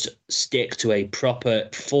 Just stick to a proper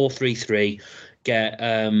 4-3-3. Get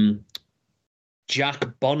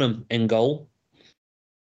Jack Bonham in goal.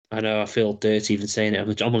 I know I feel dirty even saying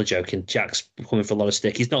it. I'm only joking. Jack's coming for a lot of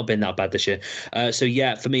stick. He's not been that bad this year.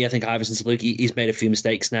 For me, I think Iverson's Luke. He's made a few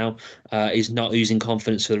mistakes now. He's not losing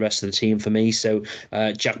confidence for the rest of the team for me. So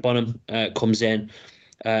Jack Bonham comes in.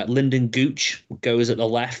 Lyndon Gooch goes at the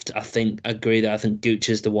left. I agree that I think Gooch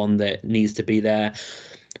is the one that needs to be there.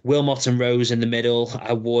 Wilmot and Rose in the middle.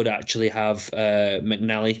 I would actually have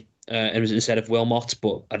McNally instead of Wilmot,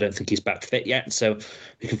 but I don't think he's back fit yet, so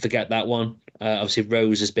we can forget that one. Obviously,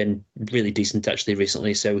 Rose has been really decent actually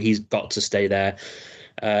recently, so he's got to stay there.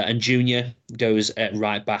 And Junior goes at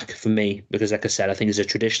right back for me because, like I said, I think he's a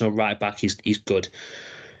traditional right back. He's good.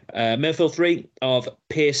 Midfield 3 of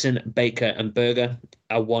Pearson, Baker, and Berger.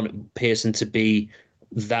 I want Pearson to be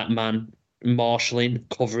that man, marshalling,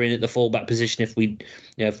 covering at the fullback position if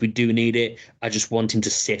we do need it. I just want him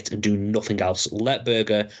to sit and do nothing else. Let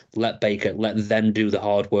Berger, let Baker, let them do the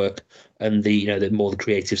hard work and the more the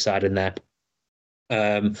creative side in there.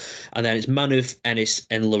 And then it's Manuf, Ennis,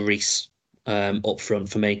 and Lloris up front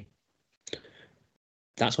for me.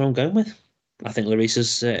 That's what I'm going with. I think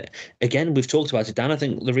Lloris again, we've talked about it, Dan. I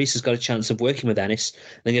think Lloris has got a chance of working with Ennis.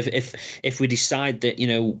 I think if we decide that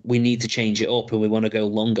we need to change it up and we want to go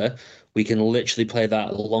longer, we can literally play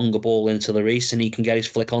that longer ball into Lloris and he can get his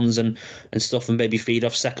flick-ons and stuff and maybe feed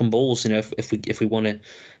off second balls. If we want to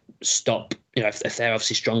stop, if they're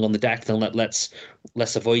obviously strong on the deck, then let's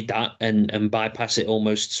avoid that and bypass it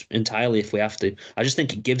almost entirely if we have to. I just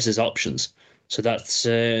think it gives us options. So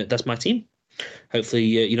that's my team. Hopefully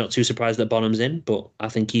you're not too surprised that Bonham's in, but I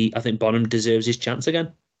think Bonham deserves his chance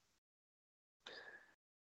again.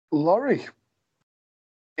 Laurie,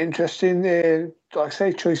 interesting. Like I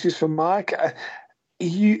say, choices from Mike. I've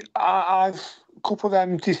a couple of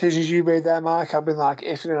them decisions you made there, Mike. I've been like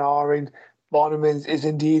if and ahhing. Bonham is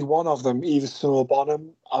indeed one of them. Either Son or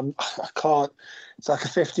Bonham. I can't. It's like a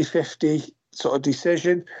 50-50 sort of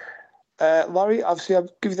decision. Laurie, obviously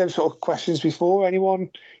I've given them sort of questions before. Anyone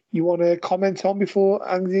you want to comment on before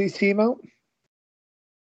hanging the team out?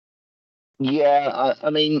 Yeah, I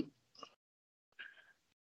mean,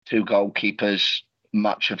 2 goalkeepers,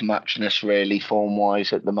 much of muchness really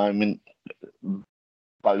form-wise at the moment.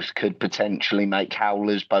 Both could potentially make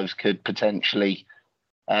howlers, both could potentially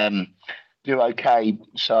do okay.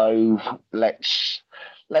 So let's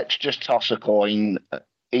just toss a coin.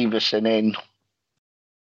 Everson in.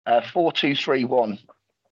 4-2-3-1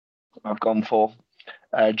 I've gone for.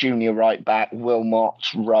 Junior right back, Wilmot,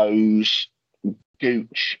 Rose,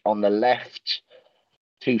 Gooch on the left.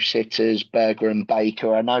 2 sitters, Berger and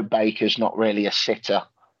Baker. I know Baker's not really a sitter.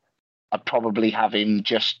 I'd probably have him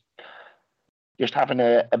just having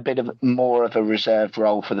a bit of more of a reserved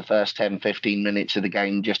role for the first 10-15 minutes of the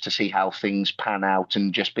game just to see how things pan out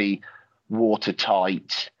and just be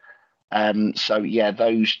watertight.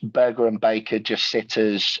 Those Berger and Baker just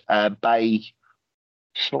sitters. Bay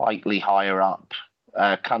slightly higher up.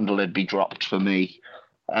 Cundle would be dropped for me.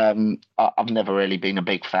 I've never really been a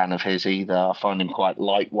big fan of his either. I find him quite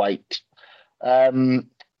lightweight.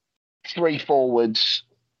 3 forwards,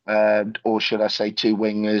 or should I say 2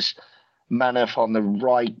 wingers. Manuf on the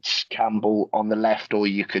right, Campbell on the left, or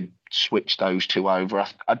you could switch those 2 over.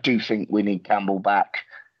 I do think we need Campbell back.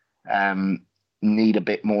 need a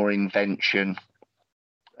bit more invention.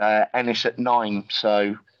 Ennis at 9.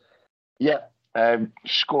 So, yeah,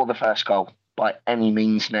 score the first goal by any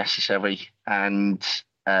means necessary, and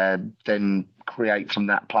then create from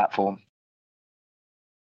that platform.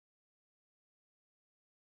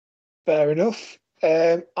 Fair enough.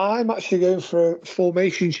 I'm actually going for a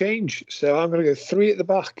formation change. So I'm going to go 3 at the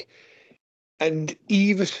back. And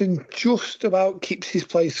Everson just about keeps his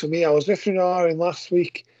place for me. I was lifting an R in last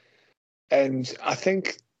week, and I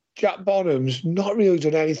think Jack Bonham's not really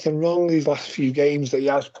done anything wrong these last few games that he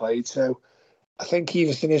has played. So I think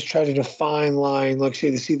Everson is treading a fine line. Like I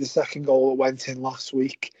say, to see the second goal that went in last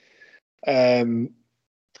week. And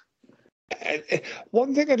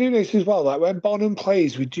one thing I do notice as well, like when Bonham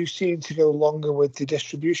plays, we do seem to go longer with the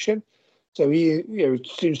distribution. So he,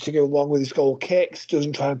 seems to go along with his goal kicks,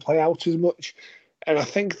 doesn't try and play out as much. And I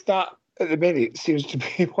think that at the minute seems to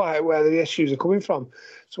be where the issues are coming from.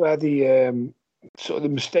 It's where the sort of the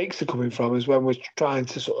mistakes are coming from, is when we're trying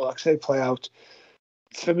to sort of, like I say, play out.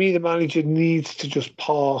 For me, the manager needs to just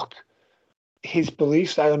park his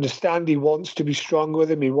beliefs. I understand he wants to be strong with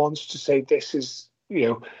him. He wants to say this is,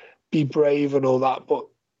 be brave and all that. But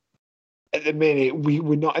at the minute,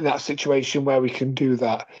 we're not in that situation where we can do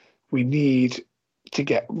that. We need to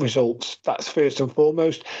get results. That's first and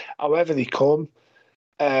foremost. However they come,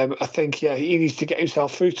 I think, he needs to get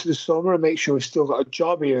himself through to the summer and make sure he's still got a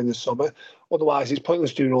job here in the summer. Otherwise, it's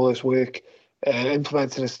pointless doing all this work,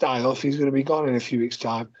 implementing a style if he's going to be gone in a few weeks'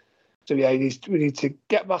 time. So, we need to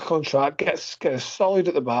get back on track, get us solid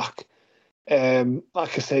at the back.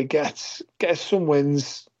 Like I say, get us some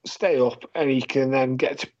wins, stay up, and he can then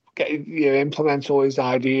implement all his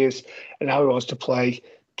ideas and how he wants to play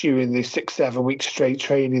during the 6-7 week straight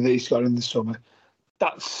training that he's got in the summer.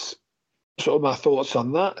 That's sort of my thoughts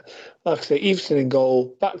on that. Like I say, Everson in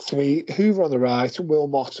goal, back 3, Hoover on the right,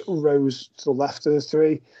 Wilmot, Rose to the left of the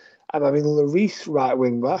 3. I'm having Larice right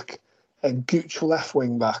wing back and Gooch left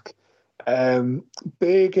wing back.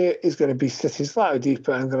 Berger is going to be sitting slightly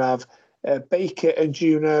deeper. I'm going to have Baker and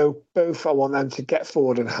Juno. Both I want them to get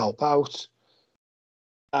forward and help out.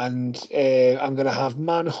 And I'm going to have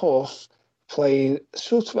Manhuff playing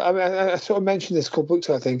sort of, I sort of mentioned this a couple of weeks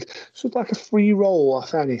ago, I think, sort of like a free roll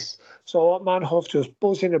off Ennis. So I want Manhoff just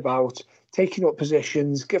buzzing about, taking up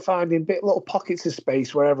positions, finding little pockets of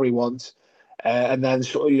space wherever he wants, and then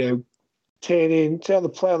sort of, turn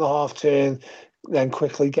the play on the half turn, then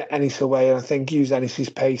quickly get Ennis away, and I think use Ennis's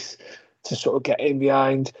pace to sort of get in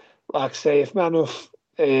behind. Like I say, if Manhoff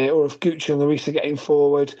or if Gucci and Larissa are getting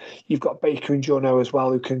forward, you've got Baker and Jono as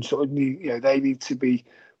well, who can sort of they need to be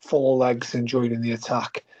full legs and joining the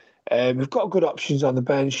attack. We've got good options on the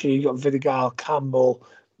bench. You've got Vidigal, Campbell,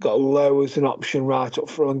 got Lowe as an option right up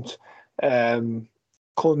front. Kundal,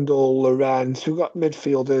 Lorenz. We've got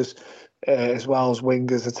midfielders as well as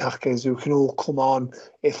wingers, attackers who can all come on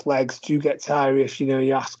if legs do get tired, if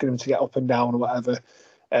you're asking them to get up and down or whatever.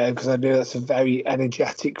 Because I know that's a very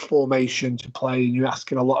energetic formation to play, and you're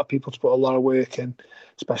asking a lot of people to put a lot of work in,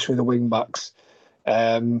 especially the wing backs.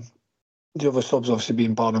 The other subs obviously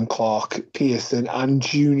being Bonham, Clark, Pearson, and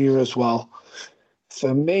Junior as well.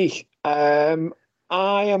 For me, I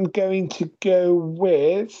am going to go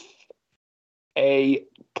with a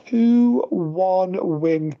 2-1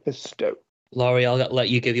 win for Stoke. Laurie, I'll let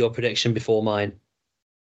you give your prediction before mine.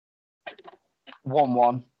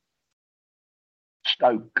 1-1.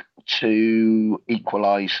 Stoke to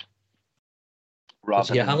equalise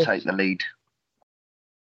rather than take the lead.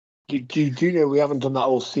 You do know we haven't done that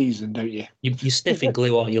all season, don't you? You're sniffing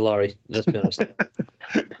glue, aren't you, Laurie? Let's be honest.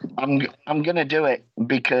 I'm going to do it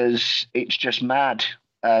because it's just mad,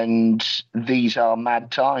 and these are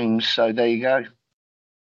mad times. So there you go.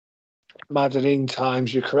 Maddening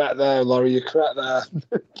times. You're correct there, Laurie. You're correct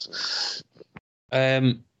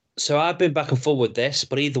there. So I've been back and forth with this,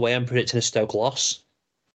 but either way, I'm predicting a Stoke loss.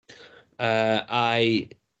 I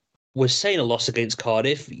was saying a loss against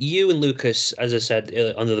Cardiff. You and Lucas, as I said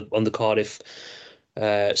on the Cardiff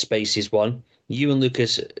Spaces one, you and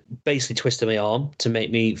Lucas basically twisted my arm to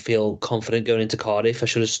make me feel confident going into Cardiff. I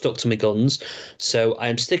should have stuck to my guns. So I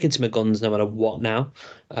am sticking to my guns no matter what now.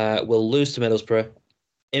 We'll lose to Middlesbrough.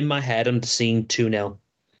 In my head, I'm seeing 2-0.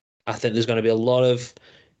 I think there's going to be a lot of,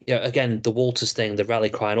 again, the Walters thing, the rally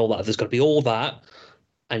cry and all that. There's going to be all that.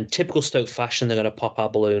 And typical Stoke fashion, they're going to pop our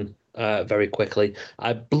balloon very quickly.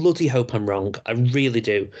 I bloody hope I'm wrong. I really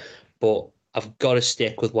do. But I've got to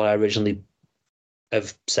stick with what I originally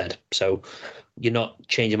have said. So you're not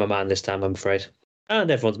changing my mind this time, I'm afraid. And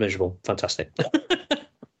everyone's miserable. Fantastic.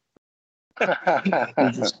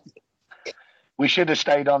 We should have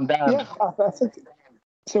stayed on down. Yeah, I think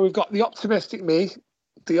so. We've got the optimistic me,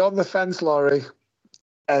 the on the fence lorry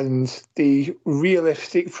and the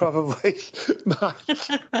realistic probably match.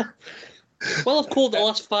 Well, I've called the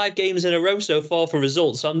last 5 games in a row so far for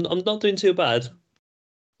results, so I'm not doing too bad.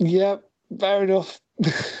 Yeah, fair enough.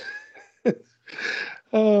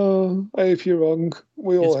 Oh, I hope you're wrong.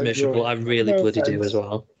 We all It's hope miserable. you're I wrong. really No bloody do offense. as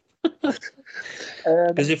well.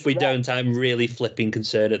 Because if we don't, I'm really flipping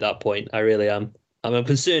concerned at that point. I really am. I'm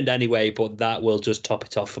concerned anyway, but that will just top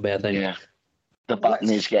it off for me, I think. Yeah. The button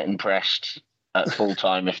is getting pressed at full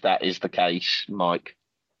time if that is the case, Mike.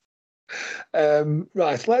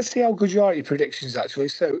 Right, let's see how good you are at your predictions, actually.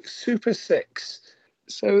 So, Super 6.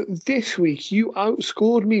 So, this week, you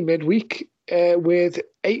outscored me midweek with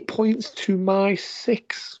 8 points to my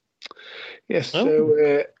 6. Yes,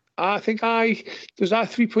 so I think I was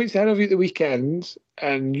 3 points ahead of you at the weekend,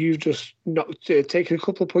 and you've just taken a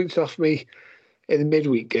couple of points off me in the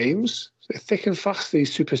midweek games. So thick and fast,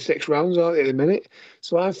 these Super 6 rounds, aren't they, at the minute?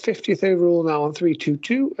 So I'm 50th overall now on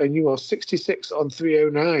 322, and you are 66 on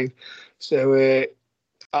 309. So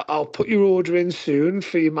I'll put your order in soon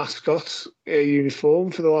for your mascot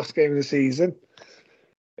uniform for the last game of the season.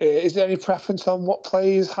 Is there any preference on what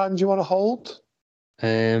player's hand you want to hold?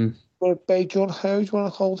 Or Bay John Ho, do you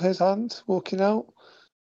want to hold his hand walking out?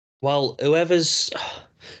 Well, whoever's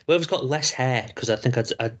got less hair, because I think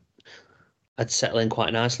I'd settle in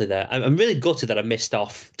quite nicely there. I'm really gutted that I missed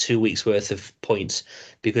off 2 weeks worth of points,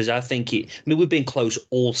 because I think we've been close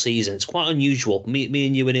all season. It's quite unusual. Me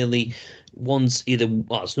and you are nearly one's either.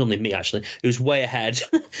 Well, it's normally me actually who's way ahead,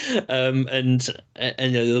 and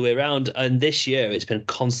the other way around. And this year it's been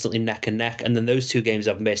constantly neck and neck. And then those 2 games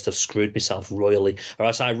I've missed, I've screwed myself royally. Or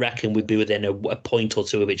else I reckon we'd be within a point or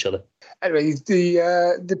 2 of each other. Anyway,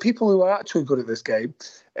 the people who are actually good at this game,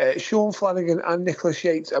 Sean Flanagan and Nicholas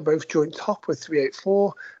Yates are both joint top with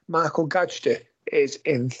 384. Michael Gadgety is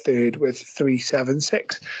in third with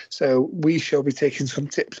 376. So we shall be taking some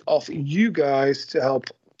tips off you guys to help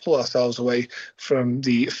pull ourselves away from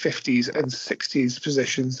the 50s and 60s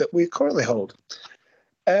positions that we currently hold.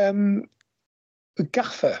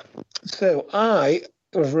 Gaffer. So I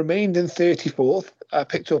have remained in 34th. I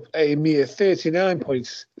picked up a mere 39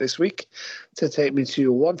 points this week to take me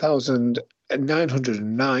to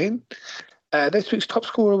 1,909. This week's top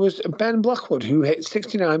scorer was Ben Blackwood, who hit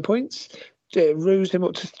 69 points. Rose him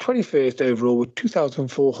up to 21st overall with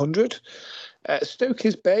 2,400.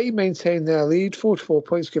 Stokers Bay maintained their lead, 44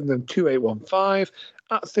 points, giving them 2,815.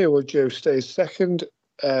 At Theowood Joe stays second,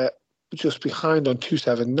 just behind on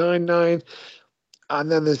 2,799.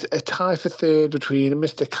 And then there's a tie for third between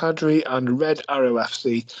Mr. Kadri and Red Arrow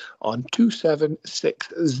FC on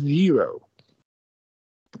 2,760.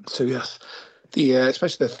 So yes,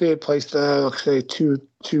 especially the third place there, like I say, two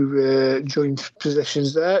joint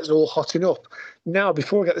positions there. It's all hotting up. Now,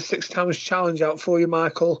 before we get the 6 times challenge out for you,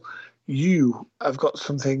 Michael, you have got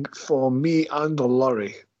something for me and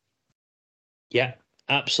Laurie. Yeah,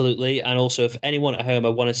 absolutely. And also, if anyone at home, I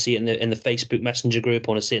want to see it in the Facebook Messenger group,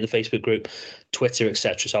 I want to see it in the Facebook group, Twitter,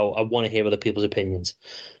 etc. So I want to hear other people's opinions.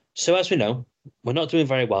 So as we know, we're not doing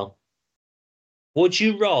very well. Would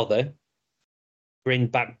you rather bring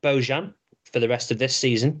back Bojan for the rest of this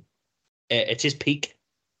season at his peak,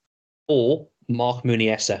 or Mark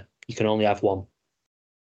Muniesa? You can only have one.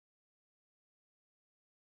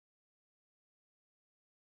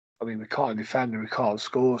 I mean, we can't defend and we can't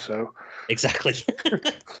score, so... Exactly.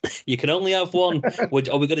 You can only have one. Are we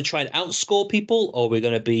going to try and outscore people, or are we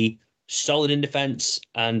going to be solid in defence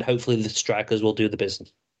and hopefully the strikers will do the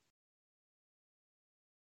business?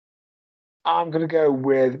 I'm going to go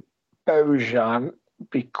with Bojan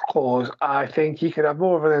because I think he could have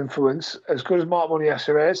more of an influence. As good as Mark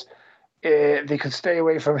Muniesa is, they could stay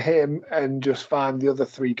away from him and just find the other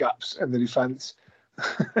 3 gaps in the defence.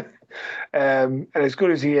 And as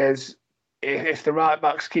good as he is, if the right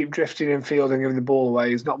backs keep drifting in field and giving the ball away,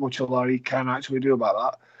 there's not much a lot he can actually do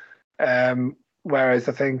about that. Whereas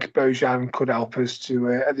I think Bojan could help us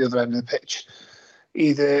to, at the other end of the pitch,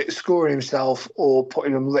 either scoring himself or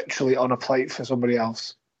putting him literally on a plate for somebody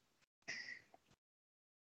else.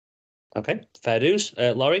 Okay, fair dues.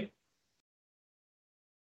 Laurie?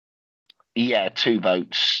 Yeah, 2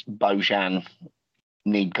 votes. Bojan.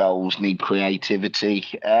 Need goals, need creativity.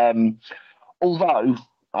 Although,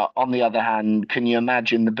 on the other hand, can you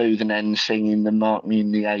imagine the Boothen singing the Mark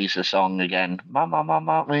Muniesa song again? Mark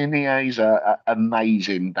Muniesa,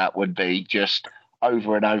 amazing that would be, just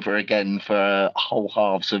over and over again for whole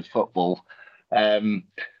halves of football.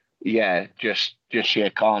 Yeah, just sheer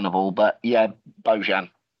carnival. But yeah, Bojan.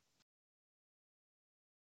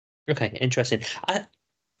 Okay, interesting.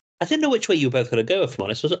 I didn't know which way you were both going to go, if I'm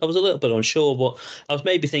honest. I was a little bit unsure, but I was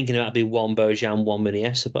maybe thinking it might be one Bojan, one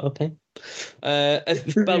Muniesa, but okay. By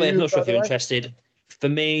the way, I'm not sure if you're interested. For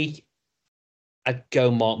me, I'd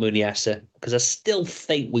go Mark Muniesa, because I still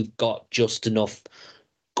think we've got just enough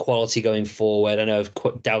quality going forward. I know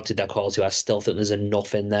I've doubted that quality, but I still think there's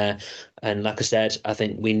enough in there. And like I said, I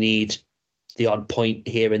think we need the odd point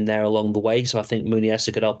here and there along the way. So I think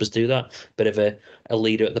Muniesa could help us do that. Bit of a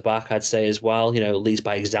leader at the back, I'd say, as well. Leads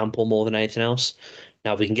by example more than anything else.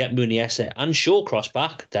 Now, if we can get Muniesa and Shawcross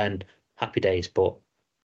back, then happy days. But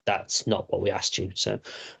that's not what we asked you. So,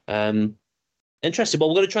 interesting. Well,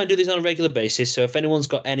 we're going to try and do this on a regular basis. So if anyone's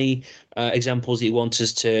got any examples that you want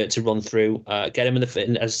us to run through, get them as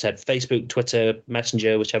I said, Facebook, Twitter,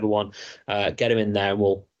 Messenger, whichever one. Get them in there, and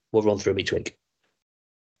we'll run through them each week.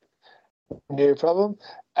 No problem.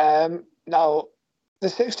 Now, the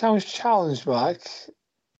 6 Towns Challenge, Mike,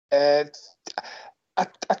 I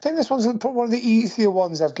think this one's probably one of the easier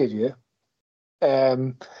ones I've given you.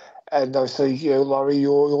 And obviously, Laurie,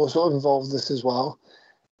 you're sort of involved in this as well.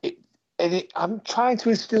 I'm trying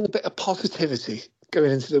to instill a bit of positivity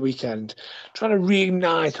going into the weekend, trying to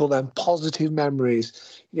reignite all them positive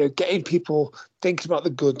memories, getting people thinking about the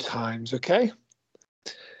good times, okay?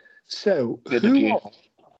 So,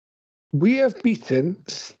 we have beaten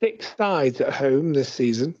 6 sides at home this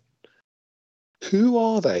season. Who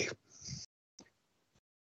are they?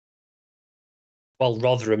 Well,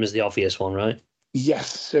 Rotherham is the obvious one, right?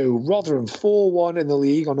 Yes. So Rotherham 4-1 in the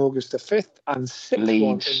league on August the 5th and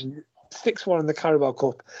 6-1 in the Carabao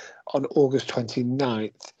Cup on August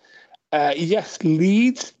 29th. Yes,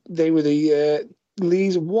 Leeds. They were the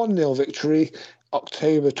Leeds 1-0 victory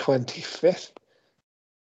October 25th.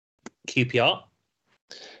 QPR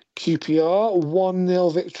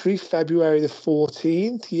 1-0 victory February the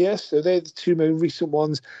 14th. Yes, so they're the 2 most recent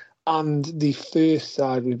ones and the first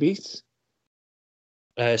side we beat.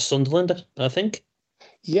 Sunderland, I think.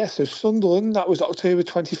 Yes, so Sunderland, that was October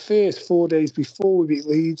 21st, 4 days before we beat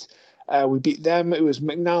Leeds. We beat them. It was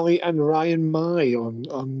McNally and Ryan May on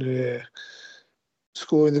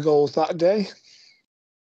scoring the goals that day.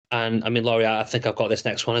 And I mean, Laurie, I think I've got this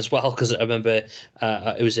next one as well, because I remember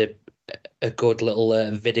it was a good little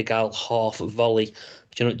Vidigal half volley.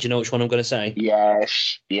 Do you know which one I'm going to say?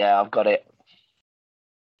 Yes, yeah, I've got it.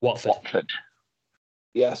 Watford.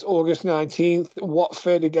 Yes, August 19th.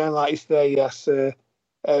 Watford again, like you say. Yes,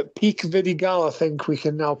 peak Vidigal. I think we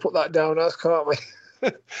can now put that down as, can't we?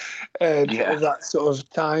 That sort of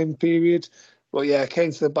time period. But yeah,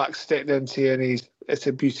 came to the back stick then, and it's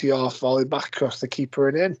a beauty half volley back across the keeper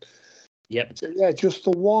and in. Yep. So yeah, just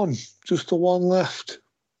the one left.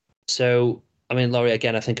 So, I mean, Laurie,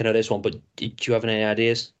 again, I think I know this one, but do you have any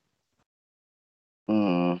ideas?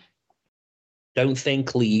 Don't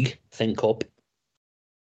think league, think cup.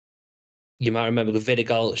 You might remember the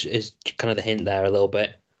Vidigal is kind of the hint there a little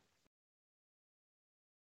bit.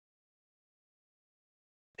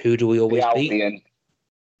 Who do we always beat?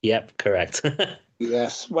 Yep, correct.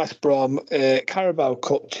 Yes, West Brom, Carabao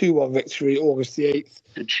Cup 2-1 victory, August the 8th.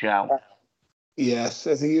 Good shout. Yes,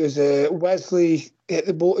 I think it was Wesley hit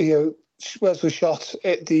the ball. Wesley shot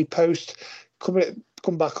at the post,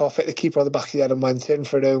 come back off, hit the keeper on the back of the head and went in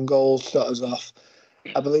for an own goal. Start us off.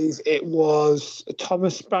 I believe it was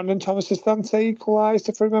Brandon Thomas equalised,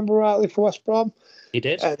 if I remember rightly, for West Brom. He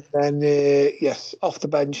did. And then, off the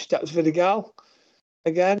bench steps Vidigal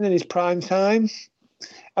again in his prime time.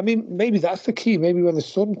 I mean, maybe that's the key. Maybe when the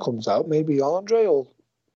sun comes out, maybe Andre will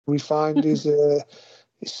refine his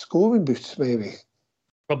scoring boots. Maybe.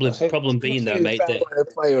 Problem being though, mate, that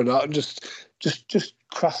play or not, and just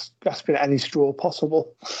grasping at any straw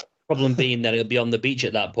possible. Problem being that he'll be on the beach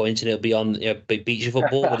at that point, and he'll be on big beach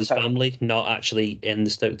football with his family, not actually in the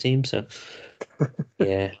Stoke team. So,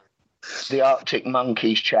 yeah. The Arctic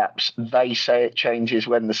Monkeys, chaps, they say it changes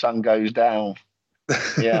when the sun goes down.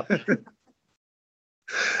 Yeah.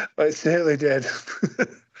 Well, it certainly did.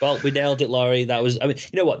 Well, we nailed it, Laurie. That was, I mean,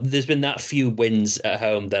 you know what? There's been that few wins at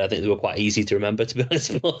home that I think they were quite easy to remember, to be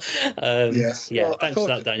honest. Yes. Yeah, well, thanks for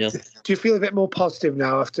that, Daniel. Do you feel a bit more positive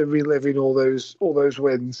now after reliving all those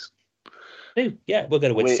wins? Yeah, we're going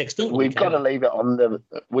to win 6. We've got to leave it on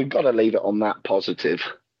that positive.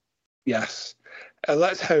 Yes. And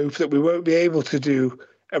let's hope that we won't be able to do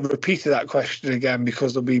a repeat of that question again,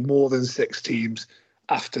 because there'll be more than 6 teams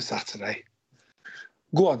after Saturday.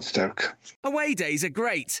 Go on, Stoke. Away days are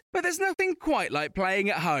great, but there's nothing quite like playing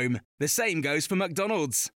at home. The same goes for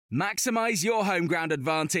McDonald's. Maximise your home ground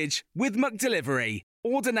advantage with McDelivery.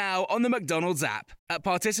 Order now on the McDonald's app. At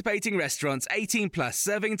participating restaurants, 18 plus,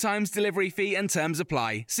 serving times, delivery fee and terms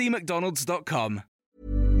apply. See mcdonalds.com.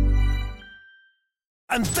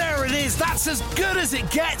 And there it is, that's as good as it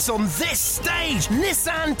gets on this stage.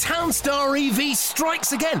 Nissan Townstar EV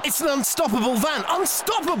strikes again. It's an unstoppable van,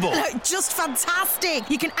 unstoppable. Just fantastic.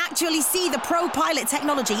 You can actually see the ProPilot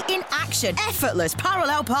technology in action. Effortless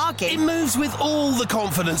parallel parking. It moves with all the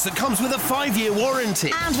confidence that comes with a 5-year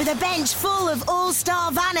warranty. And with a bench full of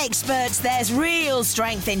all-star van experts, there's real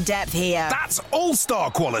strength in depth here. That's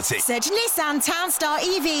all-star quality. Search Nissan Townstar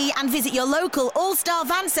EV and visit your local all-star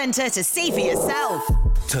van centre to see for yourself.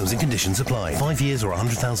 Terms and conditions apply. 5 years or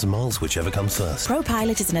 100,000 miles, whichever comes first.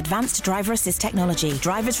 ProPilot is an advanced driver assist technology.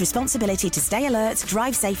 Driver's responsibility to stay alert,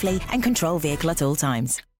 drive safely, and control vehicle at all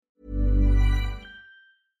times.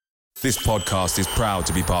 This podcast is proud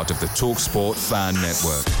to be part of the TalkSport Fan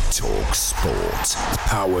Network. TalkSport.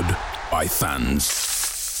 Powered by fans.